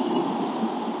horse.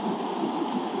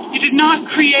 You did not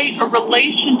create a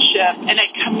relationship and a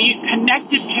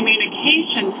connected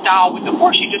communication style with the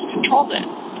horse. You just controlled it.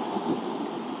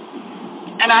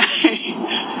 And I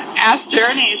asked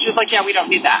Journey, and she was like, yeah, we don't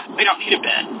need that. We don't need a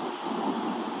bit.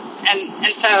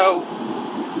 And so,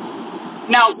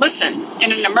 now listen,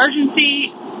 in an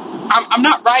emergency, I'm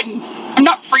not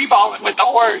free-balling with the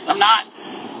horse. I'm not,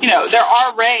 there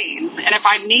are reins. And if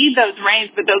I need those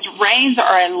reins, but those reins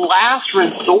are a last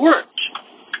resort.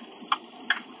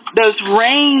 The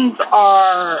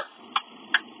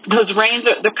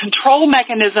control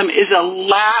mechanism is a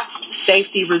last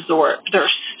safety resort. There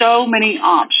are so many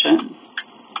options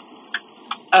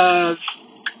of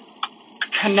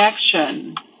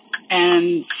connection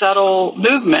and subtle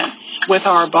movements with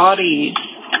our bodies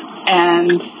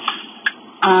and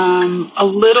a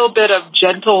little bit of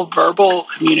gentle verbal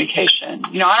communication.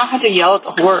 I don't have to yell at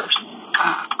the horse.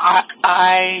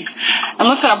 And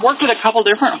listen, I've worked with a couple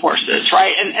different horses,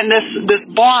 right? And this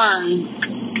barn,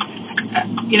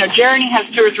 Jeremy has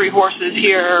 2 or 3 horses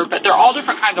here, but they're all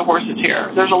different kinds of horses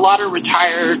here. There's a lot of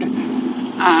retired,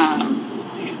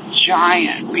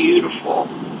 giant, beautiful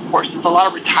horses. A lot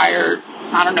of retired,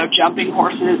 jumping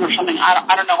horses or something.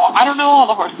 I don't know. I don't know all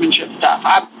the horsemanship stuff.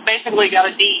 I basically got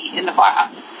a D in the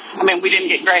class. We didn't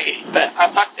get grades, but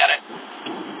I sucked at it.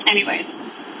 Anyways.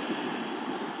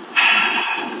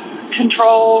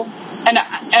 Control, and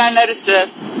I noticed this,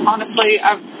 honestly,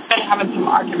 I've been having some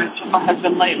arguments with my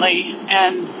husband lately,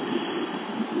 and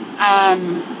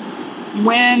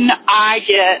when I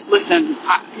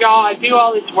do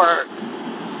all this work,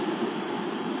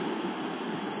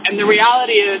 and the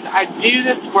reality is I do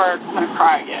this work, I'm going to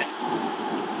cry again.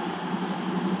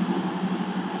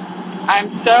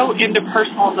 I'm so into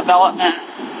personal development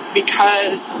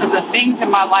because of the things in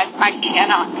my life I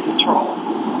cannot control.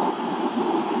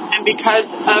 And because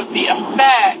of the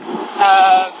effects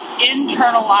of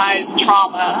internalized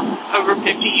trauma over 50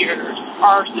 years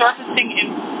are surfacing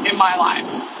in my life.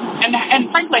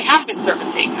 And frankly have been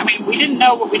surfacing. I mean, we didn't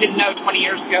know what we didn't know 20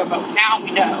 years ago, but now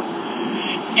we know.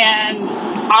 And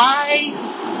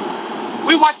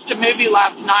we watched a movie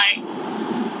last night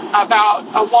about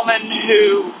a woman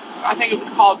who, I think it was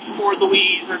called For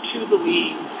Louise or To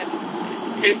Louise. And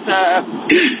it's a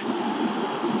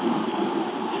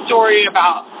story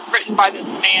written by this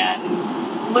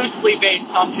man, loosely based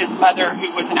on his mother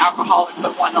who was an alcoholic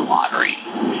but won the lottery.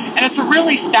 And it's a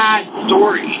really sad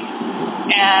story.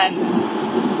 And,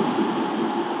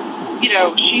 you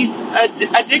know, she's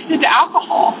addicted to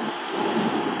alcohol.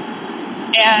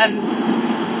 And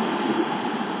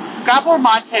Gabor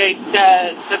Mate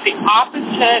says that the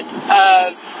opposite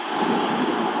of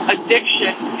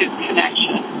addiction is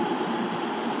connection.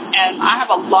 And I have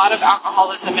a lot of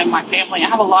alcoholism in my family. I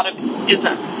have a lot of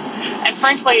isms. And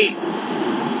frankly,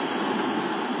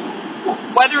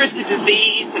 whether it's a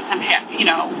disease, you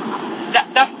know,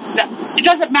 it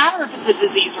doesn't matter if it's a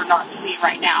disease or not to me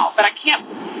right now. But I can't,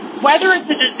 whether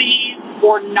it's a disease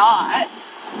or not,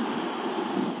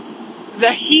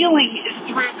 the healing is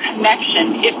through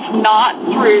connection. It's not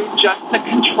through just the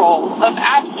control of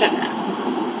abstinence.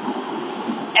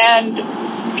 And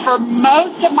for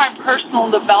most of my personal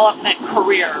development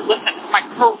career, listen, my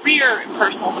career in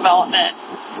personal development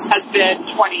has been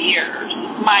 20 years.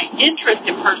 My interest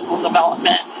in personal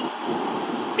development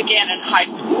began in high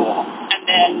school. And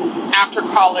then after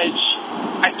college,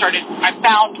 I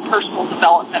found personal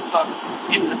development books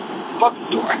in the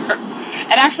bookstore.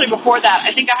 And actually before that,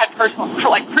 I think I had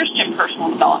Christian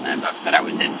personal development books that I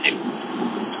was into.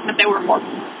 But they were more,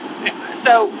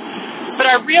 but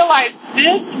I realized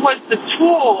this was the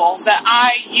tool that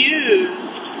I used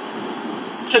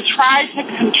to try to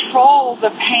control the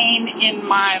pain in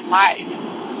my life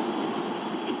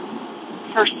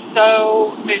for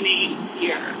so many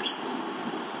years.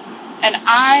 And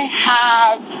I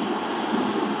have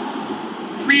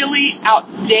really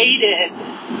outdated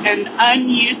and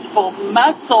unuseful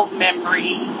muscle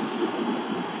memory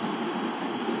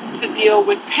to deal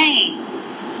with pain.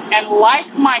 And like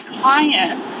my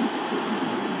clients,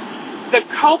 the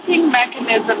coping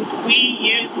mechanisms we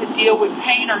use to deal with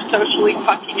pain are socially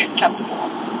fucking acceptable.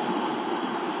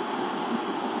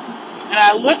 And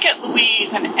I look at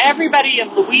Louise, and everybody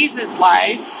in Louise's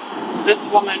life, this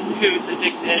woman who's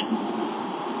addicted,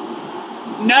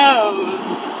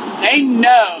 they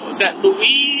know that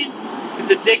Louise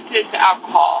is addicted to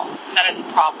alcohol, and that is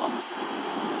a problem.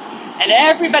 And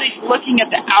everybody's looking at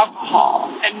the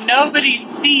alcohol, and nobody's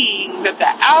seeing that the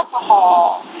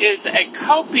alcohol is a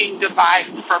coping device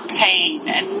for pain,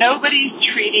 and nobody's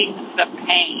treating the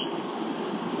pain.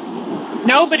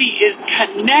 Nobody is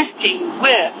connecting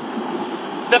with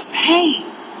the pain.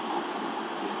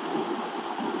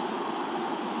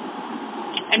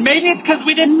 And maybe it's because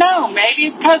we didn't know. Maybe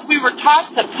it's because we were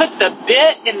taught to put the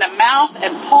bit in the mouth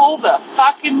and pull the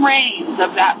fucking reins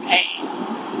of that pain.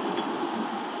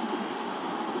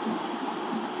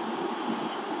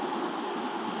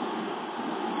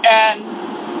 And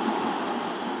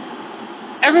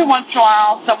every once in a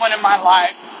while, someone in my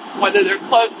life, whether they're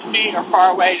close to me or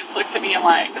far away, just looks at me and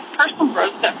like, this personal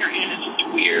growth stuff you're in is just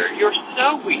weird. You're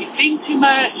so weird. You think too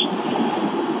much.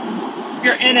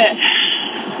 You're in it.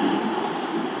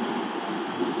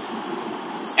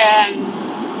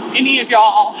 And any of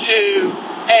y'all who,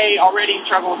 already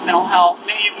struggle with mental health,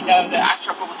 many of you know that I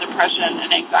struggle with depression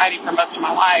and anxiety for most of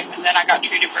my life, and then I got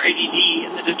treated for ADD,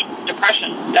 and the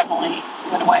depression definitely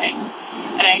went away.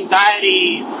 And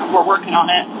anxiety, we're working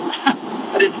on it,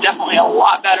 but it's definitely a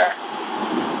lot better.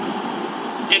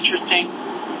 Interesting.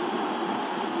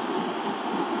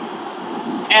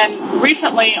 And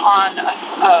recently on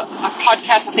a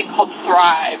podcast, I think called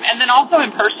Thrive, and then also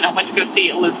in person, I went to go see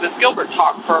Elizabeth Gilbert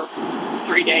talk for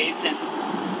 3 days in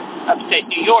upstate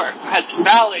New York, Hudson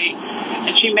Valley,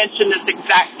 and she mentioned this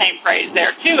exact same phrase there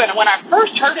too. And when I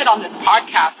first heard it on this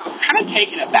podcast, I was kind of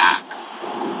taken aback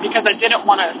because I didn't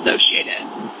want to associate it,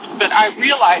 but I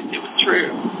realized it was true.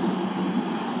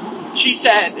 She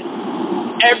said,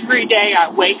 every day I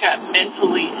wake up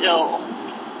mentally ill.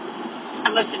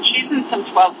 And listen, she's in some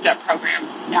 12-step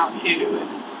programs now too.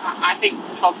 I think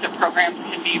 12-step programs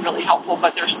can be really helpful,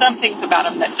 but there's some things about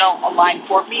them that don't align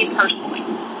for me personally.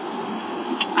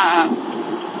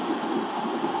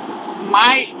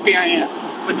 My experience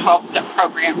with 12-step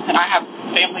programs, and I have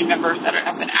family members that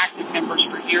have been active members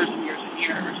for years and years and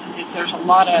years is there's a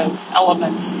lot of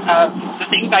elements of the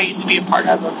things I used to be a part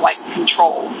of like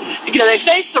control. You know, they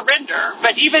say surrender,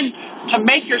 but even to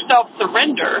make yourself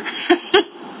surrender,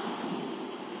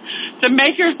 to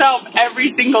make yourself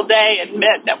every single day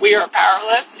admit that we are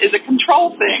powerless is a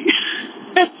control thing.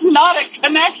 It's not a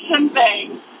connection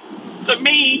thing. To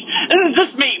me, this is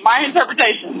just me, my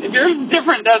interpretation. If yours is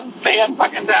different, that's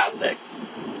fan-fucking-tastic.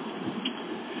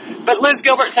 But Liz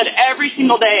Gilbert said, every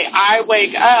single day I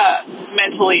wake up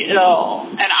mentally ill,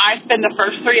 and I spend the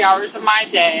first 3 hours of my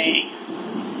day,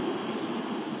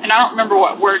 and I don't remember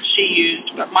what word she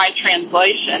used, but my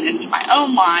translation into my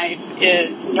own life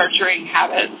is nurturing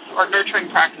habits or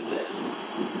nurturing practices.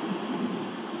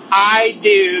 I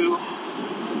do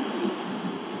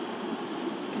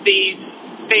these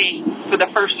things for the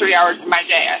first 3 hours of my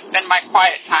day. I spend my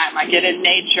quiet time. I get in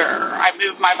nature. I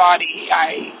move my body.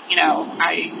 I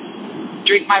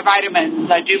drink my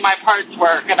vitamins. I do my parts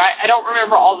work. And I don't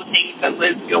remember all the things that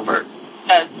Liz Gilbert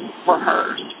says were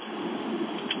hers.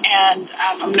 And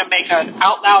I'm going to make an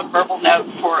out loud verbal note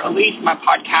for Elise, my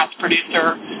podcast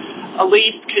producer.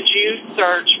 Elise, could you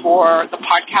search for the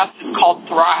podcast? It's called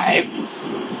Thrive.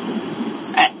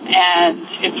 And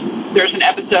there's an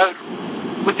episode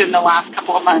within the last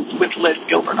couple of months with Liz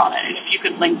Gilbert on it. And if you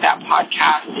could link that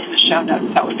podcast in the show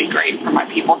notes, that would be great for my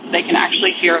people so they can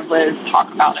actually hear Liz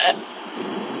talk about it.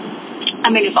 I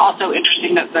think it's also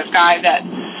interesting that the guy that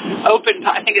opened,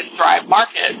 I think it's Thrive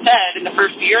Market, said in the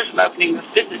first few years of opening this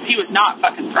business, he was not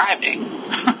fucking thriving.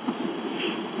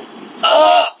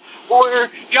 Or,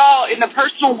 y'all, in the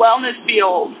personal wellness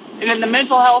field, and in the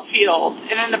mental health field,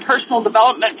 and in the personal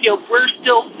development field, we're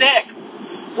still sick.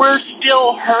 We're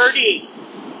still hurting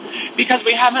because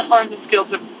we haven't learned the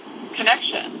skills of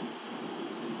connection.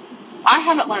 I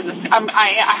haven't learned this.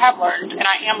 I have learned, and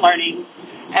I am learning,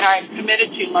 and I'm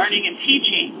committed to learning and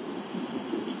teaching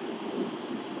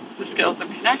the skills of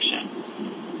connection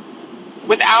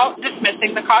without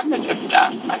dismissing the cognitive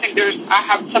stuff. I think I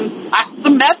have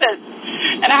some methods,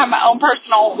 and I have my own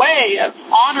personal way of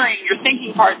honoring your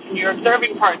thinking parts and your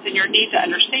observing parts and your need to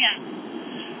understand.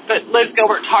 But Liz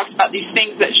Gilbert talks about these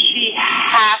things that she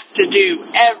has to do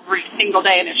every single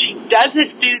day, and if she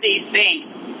doesn't do these things,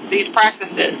 these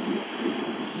practices,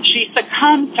 she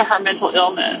succumbs to her mental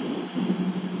illness.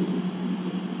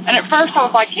 And at first I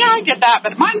was like, yeah, I get that,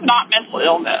 but mine's not mental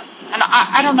illness. And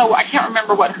I don't know, I can't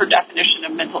remember what her definition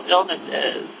of mental illness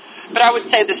is. But I would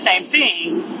say the same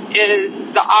thing is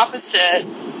the opposite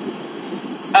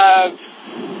of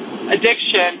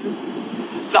addiction,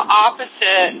 the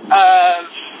opposite of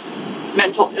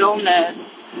mental illness,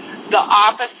 the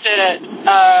opposite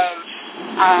of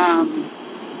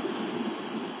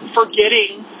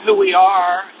forgetting who we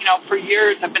are. You know, for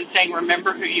years I've been saying,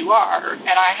 remember who you are. And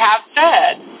I have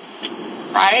said,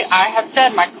 right,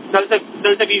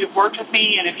 those of you who've worked with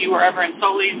me, and if you were ever in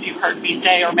Solis, you've heard me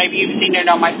say, or maybe you've seen it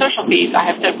on my social feeds, I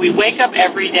have said we wake up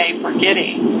every day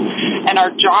forgetting. And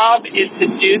our job is to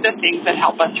do the things that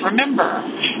help us remember.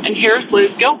 And here's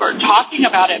Liz Gilbert talking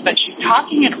about it, but she's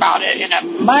talking about it in a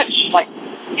much,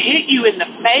 hit you in the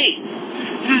face.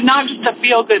 This is not just a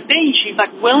feel-good thing. She's,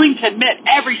 willing to admit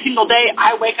every single day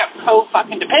I wake up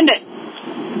co-fucking-dependent.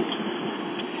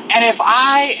 And if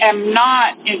I am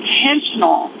not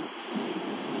intentional,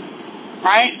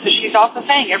 right? So she's also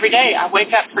saying every day I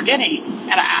wake up forgetting.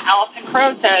 And Allison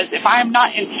Crow says if I am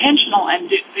not intentional and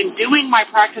in doing my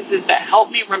practices that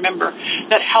help me remember,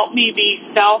 that help me be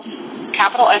self,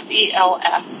 capital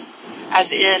SELF,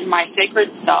 as in my sacred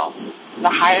self, the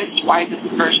highest,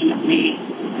 wisest version of me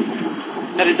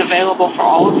that is available for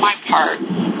all of my parts.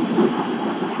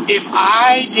 If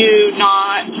I do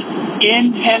not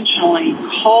intentionally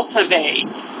cultivate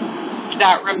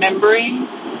that remembering,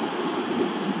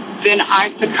 then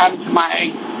I succumb to my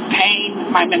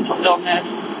pain, my mental illness,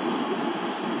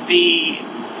 the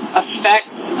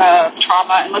effects of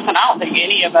trauma. And listen, I don't think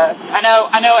any of us, I know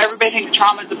everybody thinks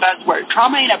trauma is a buzzword.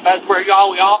 Trauma ain't a buzzword,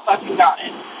 y'all. We all fucking got it.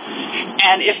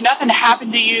 And if nothing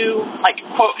happened to you,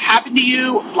 quote, happened to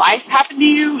you, life happened to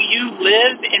you, you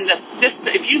live in the system.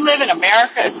 If you live in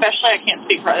America, especially, I can't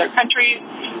speak for other countries,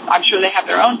 I'm sure they have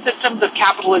their own systems of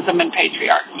capitalism and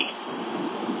patriarchy.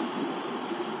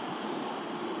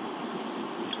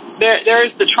 There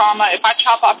is the trauma. If I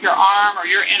chop off your arm or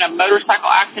you're in a motorcycle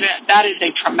accident, that is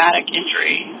a traumatic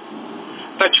injury.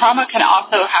 But trauma can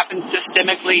also happen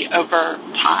systemically over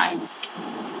time.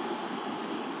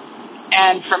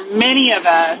 And for many of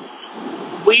us,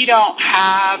 we don't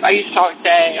have, I used to always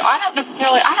say, I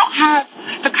don't have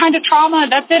the kind of trauma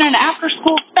that's in an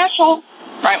after-school special.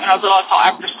 Right, when I was little, I saw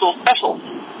after-school specials.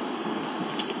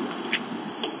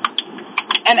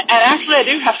 And actually I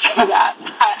do have some of that.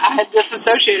 I had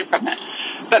disassociated from it.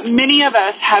 But many of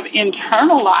us have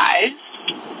internalized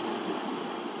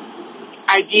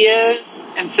ideas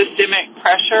and systemic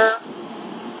pressure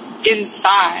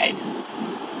inside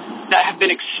that have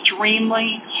been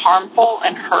extremely harmful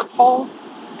and hurtful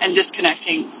and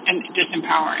disconnecting and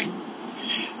disempowering.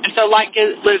 And so like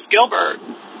Liz Gilbert,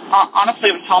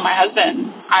 honestly, I was telling my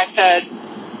husband, I said,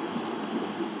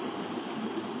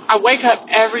 I wake up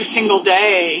every single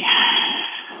day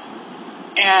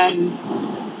and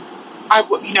I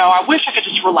wish I could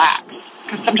just relax.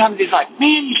 Because sometimes he's like,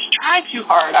 man, you just try too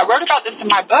hard. I wrote about this in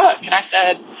my book. And I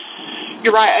said,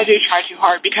 you're right, I do try too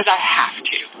hard because I have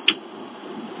to.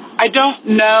 I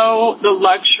don't know the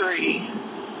luxury.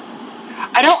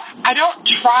 I don't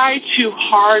try too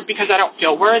hard because I don't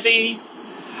feel worthy.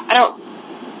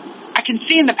 I can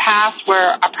see in the past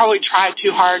where I probably tried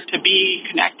too hard to be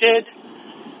connected.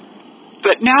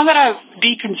 But now that I've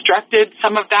deconstructed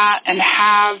some of that and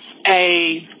have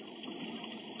a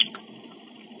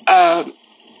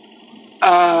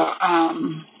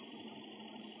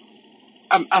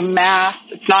mass,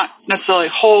 it's not necessarily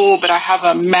whole, but I have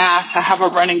a mass, I have a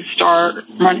running start.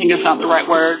 Running is not the right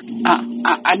word.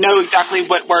 I know exactly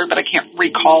what word, but I can't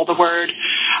recall the word.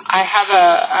 I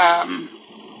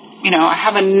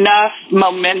have enough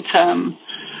momentum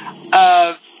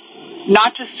of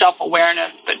not just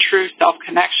self-awareness, but true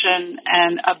self-connection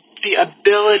and the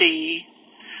ability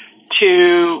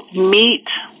to meet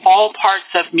all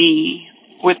parts of me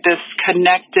with this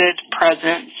connected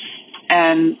presence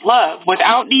and love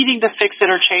without needing to fix it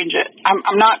or change it.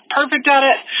 I'm not perfect at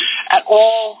it at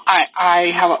all.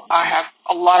 I have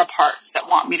a lot of parts that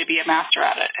want me to be a master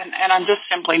at it, and I'm just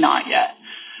simply not yet.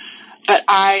 But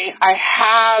I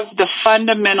have the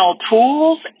fundamental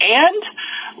tools, and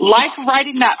like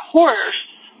riding that horse,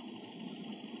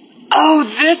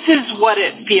 this is what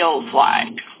it feels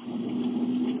like.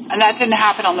 And that didn't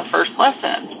happen on the first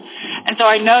lesson. And so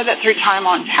I know that through time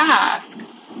on task,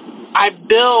 I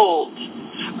build,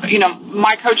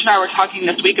 my coach and I were talking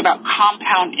this week about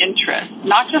compound interest,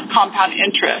 not just compound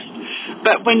interest,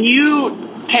 but when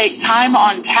you take time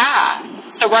on task.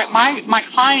 So right, my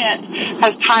client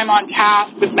has time on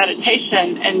task with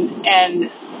meditation and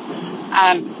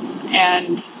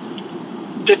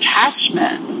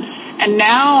detachment. And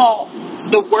now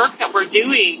the work that we're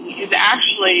doing is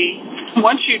actually,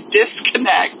 once you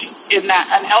disconnect in that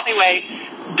unhealthy way,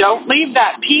 don't leave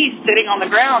that piece sitting on the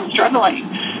ground struggling.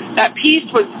 That piece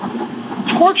was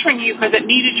torturing you because it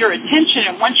needed your attention,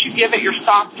 and once you give it your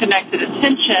soft, connected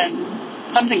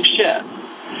attention, something shifts.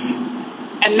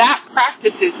 And that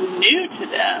practice is new to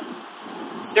them.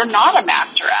 They're not a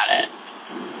master at it.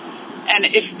 And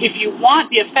if you want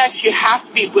the effects, you have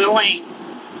to be willing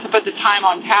to put the time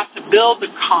on task to build the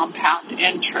compound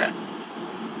interest.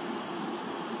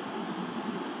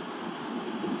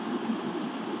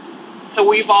 So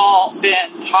we've all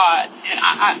been taught, and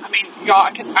I mean, y'all,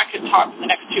 I could talk for the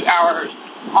next 2 hours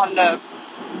on the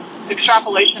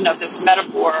extrapolation of this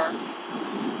metaphor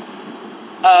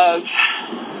of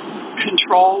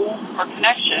control or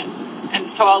connection.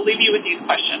 And so I'll leave you with these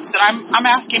questions that I'm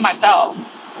asking myself.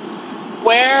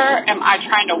 Where am I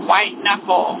trying to white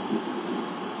knuckle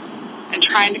and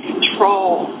trying to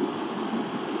control?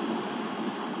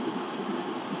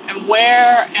 And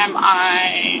where am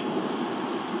I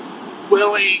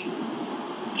willing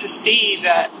to see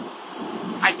that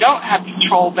I don't have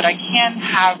control, but I can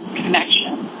have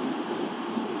connection?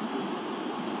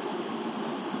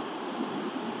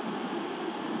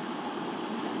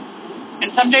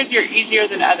 And some days are easier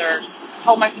than others. I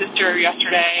told my sister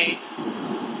yesterday,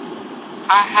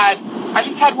 I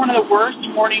just had one of the worst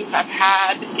mornings I've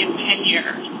had in 10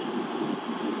 years.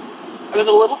 It was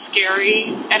a little scary,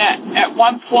 and at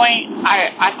one point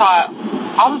I thought,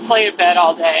 I'll just lay in bed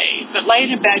all day. But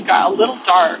laying in bed got a little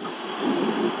dark,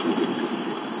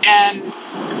 and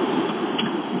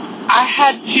I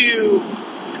had to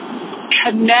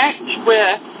connect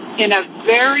with, in a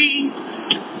very,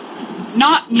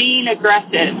 not mean,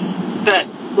 aggressive, but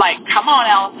like, come on,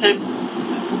 Allison,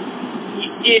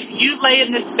 if you lay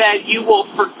in this bed, you will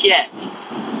forget,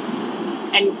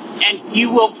 and you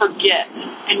will forget,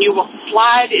 and you will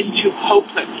slide into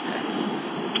hopelessness.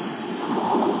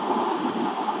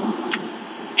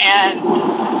 And,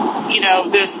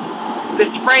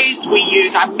 this phrase we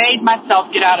use, I made myself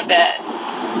get out of bed,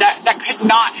 that could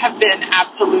not have been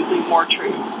absolutely more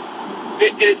true.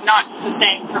 It is not the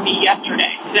same for me yesterday.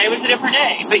 Today was a different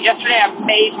day, but yesterday I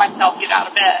made myself get out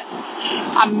of bed.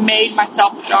 I made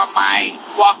myself put on my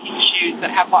walking shoes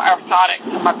that have orthotics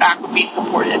so my back would be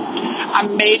supported. I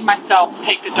made myself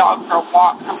take the dog for a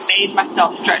walk. I made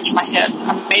myself stretch my hips.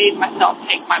 I made myself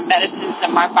take my medicines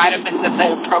and my vitamins at the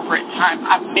appropriate time.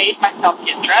 I made myself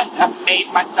get dressed. I made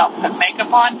myself put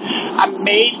makeup on. I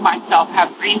made myself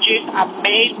have green juice. I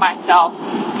made myself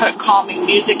put calming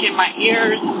music in my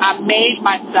ears. I made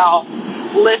myself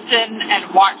listen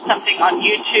and watch something on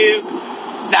YouTube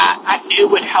that I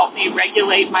knew would help me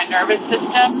regulate my nervous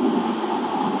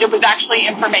system. It was actually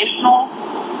informational,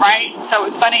 right? So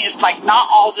it's funny, it's like not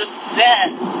all just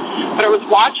Zen, but I was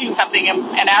watching something,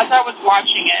 and as I was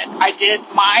watching it,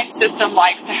 my system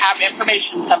likes to have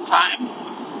information sometimes.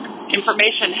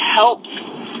 Information helps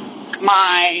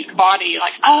my body,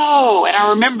 like, oh, and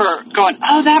I remember going,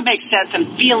 oh, that makes sense,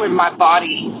 and feeling my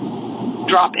body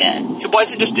drop in. It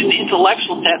wasn't just an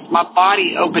intellectual sense. My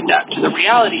body opened up to the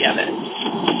reality of it.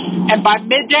 And by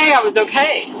midday, I was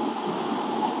okay.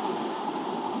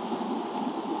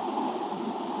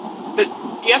 But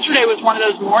yesterday was one of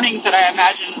those mornings that I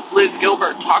imagine Liz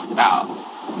Gilbert talked about.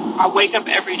 I wake up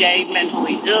every day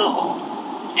mentally ill,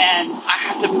 and I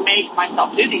have to make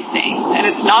myself do these things. And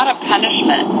it's not a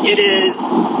punishment. It is,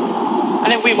 I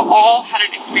think we've all had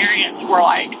an experience where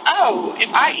like, oh,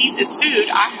 if I eat this food,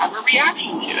 I have a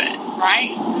reaction to it,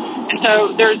 right? And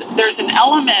so there's an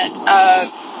element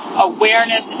of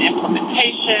awareness and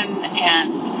implementation and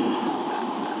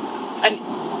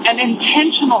an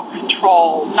intentional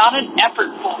control, not an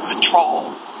effortful control,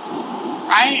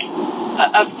 right?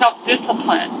 Of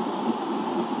self-discipline.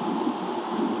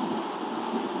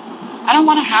 I don't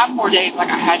want to have more days like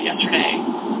I had yesterday.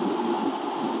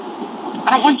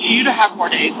 I don't want you to have more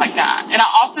days like that. And I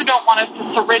also don't want us to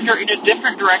surrender in a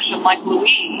different direction like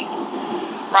Louise,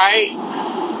 right?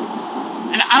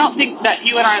 And I don't think that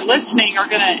you and I listening are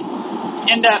going to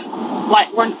end up,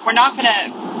 like, we're not going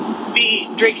to be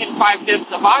drinking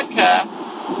 5/5 of vodka,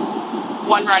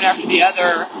 one right after the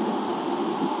other.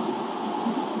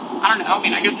 I don't know. I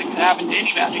mean, I guess it could happen to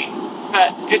anybody.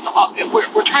 But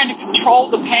we're trying to control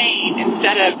the pain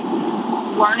instead of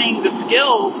learning the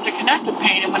skills to connect with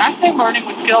pain. And when I say learning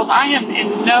with skills, I am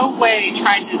in no way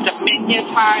trying to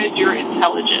diminutize your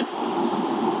intelligence.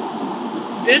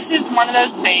 This is one of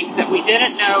those things that we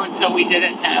didn't know until we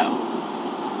didn't know.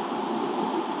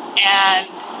 And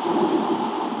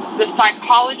the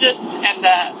psychologists and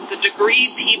the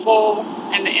degree people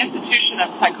and the institution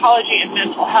of psychology and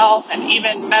mental health and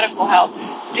even medical health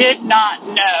did not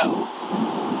know.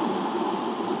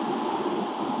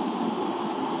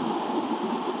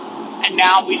 And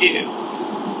now we do.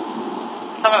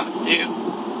 Some of us do.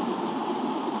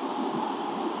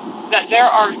 That there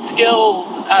are skills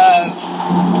of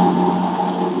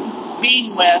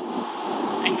being with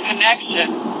and connection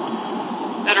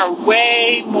that are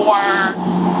way more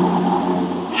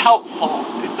helpful,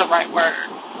 is the right word,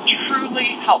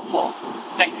 truly helpful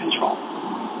than control.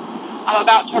 I'm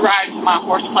about to ride to my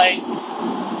horse place.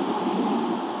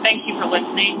 Thank you for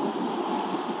listening.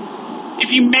 If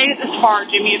you made it this far,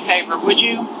 do me a favor, would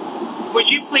you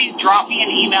please drop me an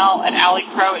email at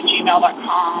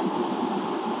alliecrow@gmail.com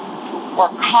or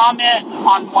comment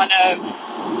on one of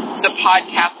the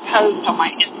podcast posts on my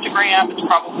Instagram. It's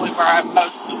probably where I'm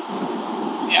most,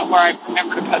 where I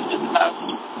remember to post it the most.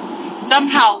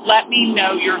 Somehow let me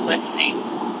know you're listening.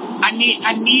 I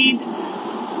need,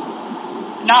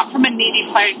 not from a needy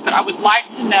place, but I would like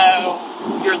to know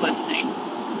you're listening.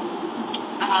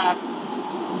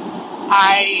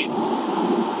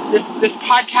 This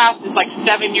podcast is like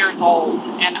 7 years old,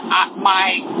 and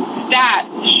my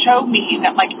stats show me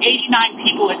that like 89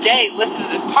 people a day listen to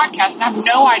this podcast, and I have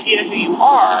no idea who you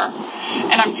are.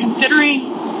 And I'm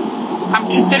considering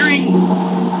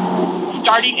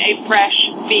starting a fresh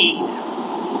feed,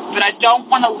 but I don't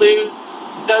want to lose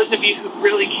those of you who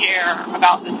really care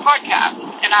about this podcast.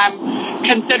 And I'm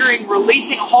considering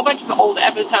releasing a whole bunch of old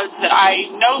episodes that I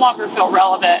no longer feel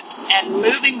relevant and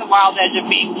moving the wild edge of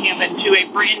being human to a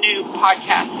brand new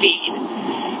podcast feed.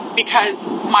 Because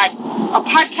a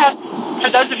podcast, for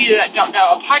those of you that don't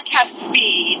know, a podcast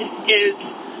feed is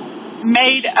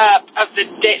made up of the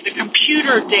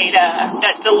computer data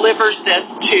that delivers this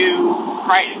to,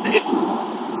 right,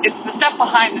 it's the stuff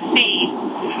behind the scenes.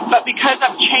 But because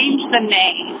I've changed the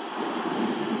name,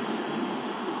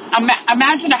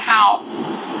 imagine a house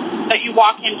that you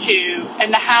walk into,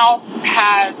 and the house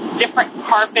has different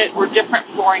carpet or different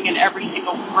flooring in every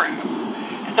single room.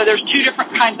 And so there's 2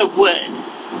 different kinds of wood,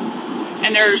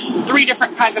 and there's 3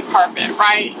 different kinds of carpet,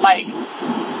 right? Like,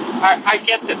 I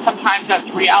get that sometimes that's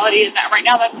reality, and that right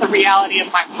now that's the reality of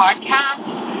my podcast.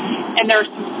 And there's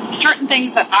certain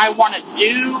things that I want to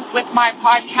do with my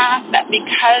podcast that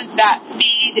because that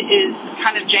feed is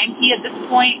kind of janky at this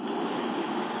point,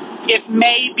 it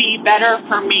may be better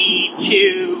for me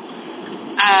to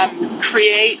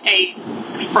create a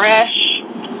fresh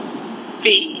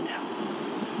feed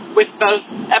with both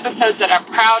episodes that I'm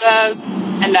proud of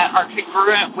and that are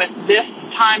congruent with this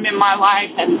time in my life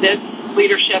and this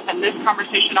leadership and this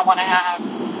conversation I want to have.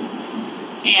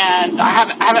 And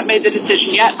I haven't made the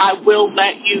decision yet. I will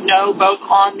let you know both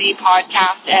on the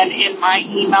podcast and in my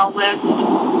email list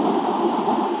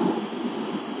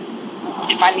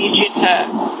if I need you to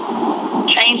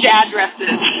change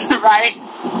addresses, right?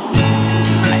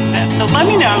 So let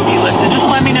me know if you listen. Just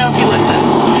let me know if you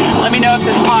listen. Let me know if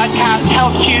this podcast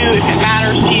helps you, if it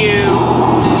matters to you.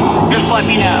 Just let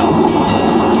me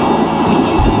know.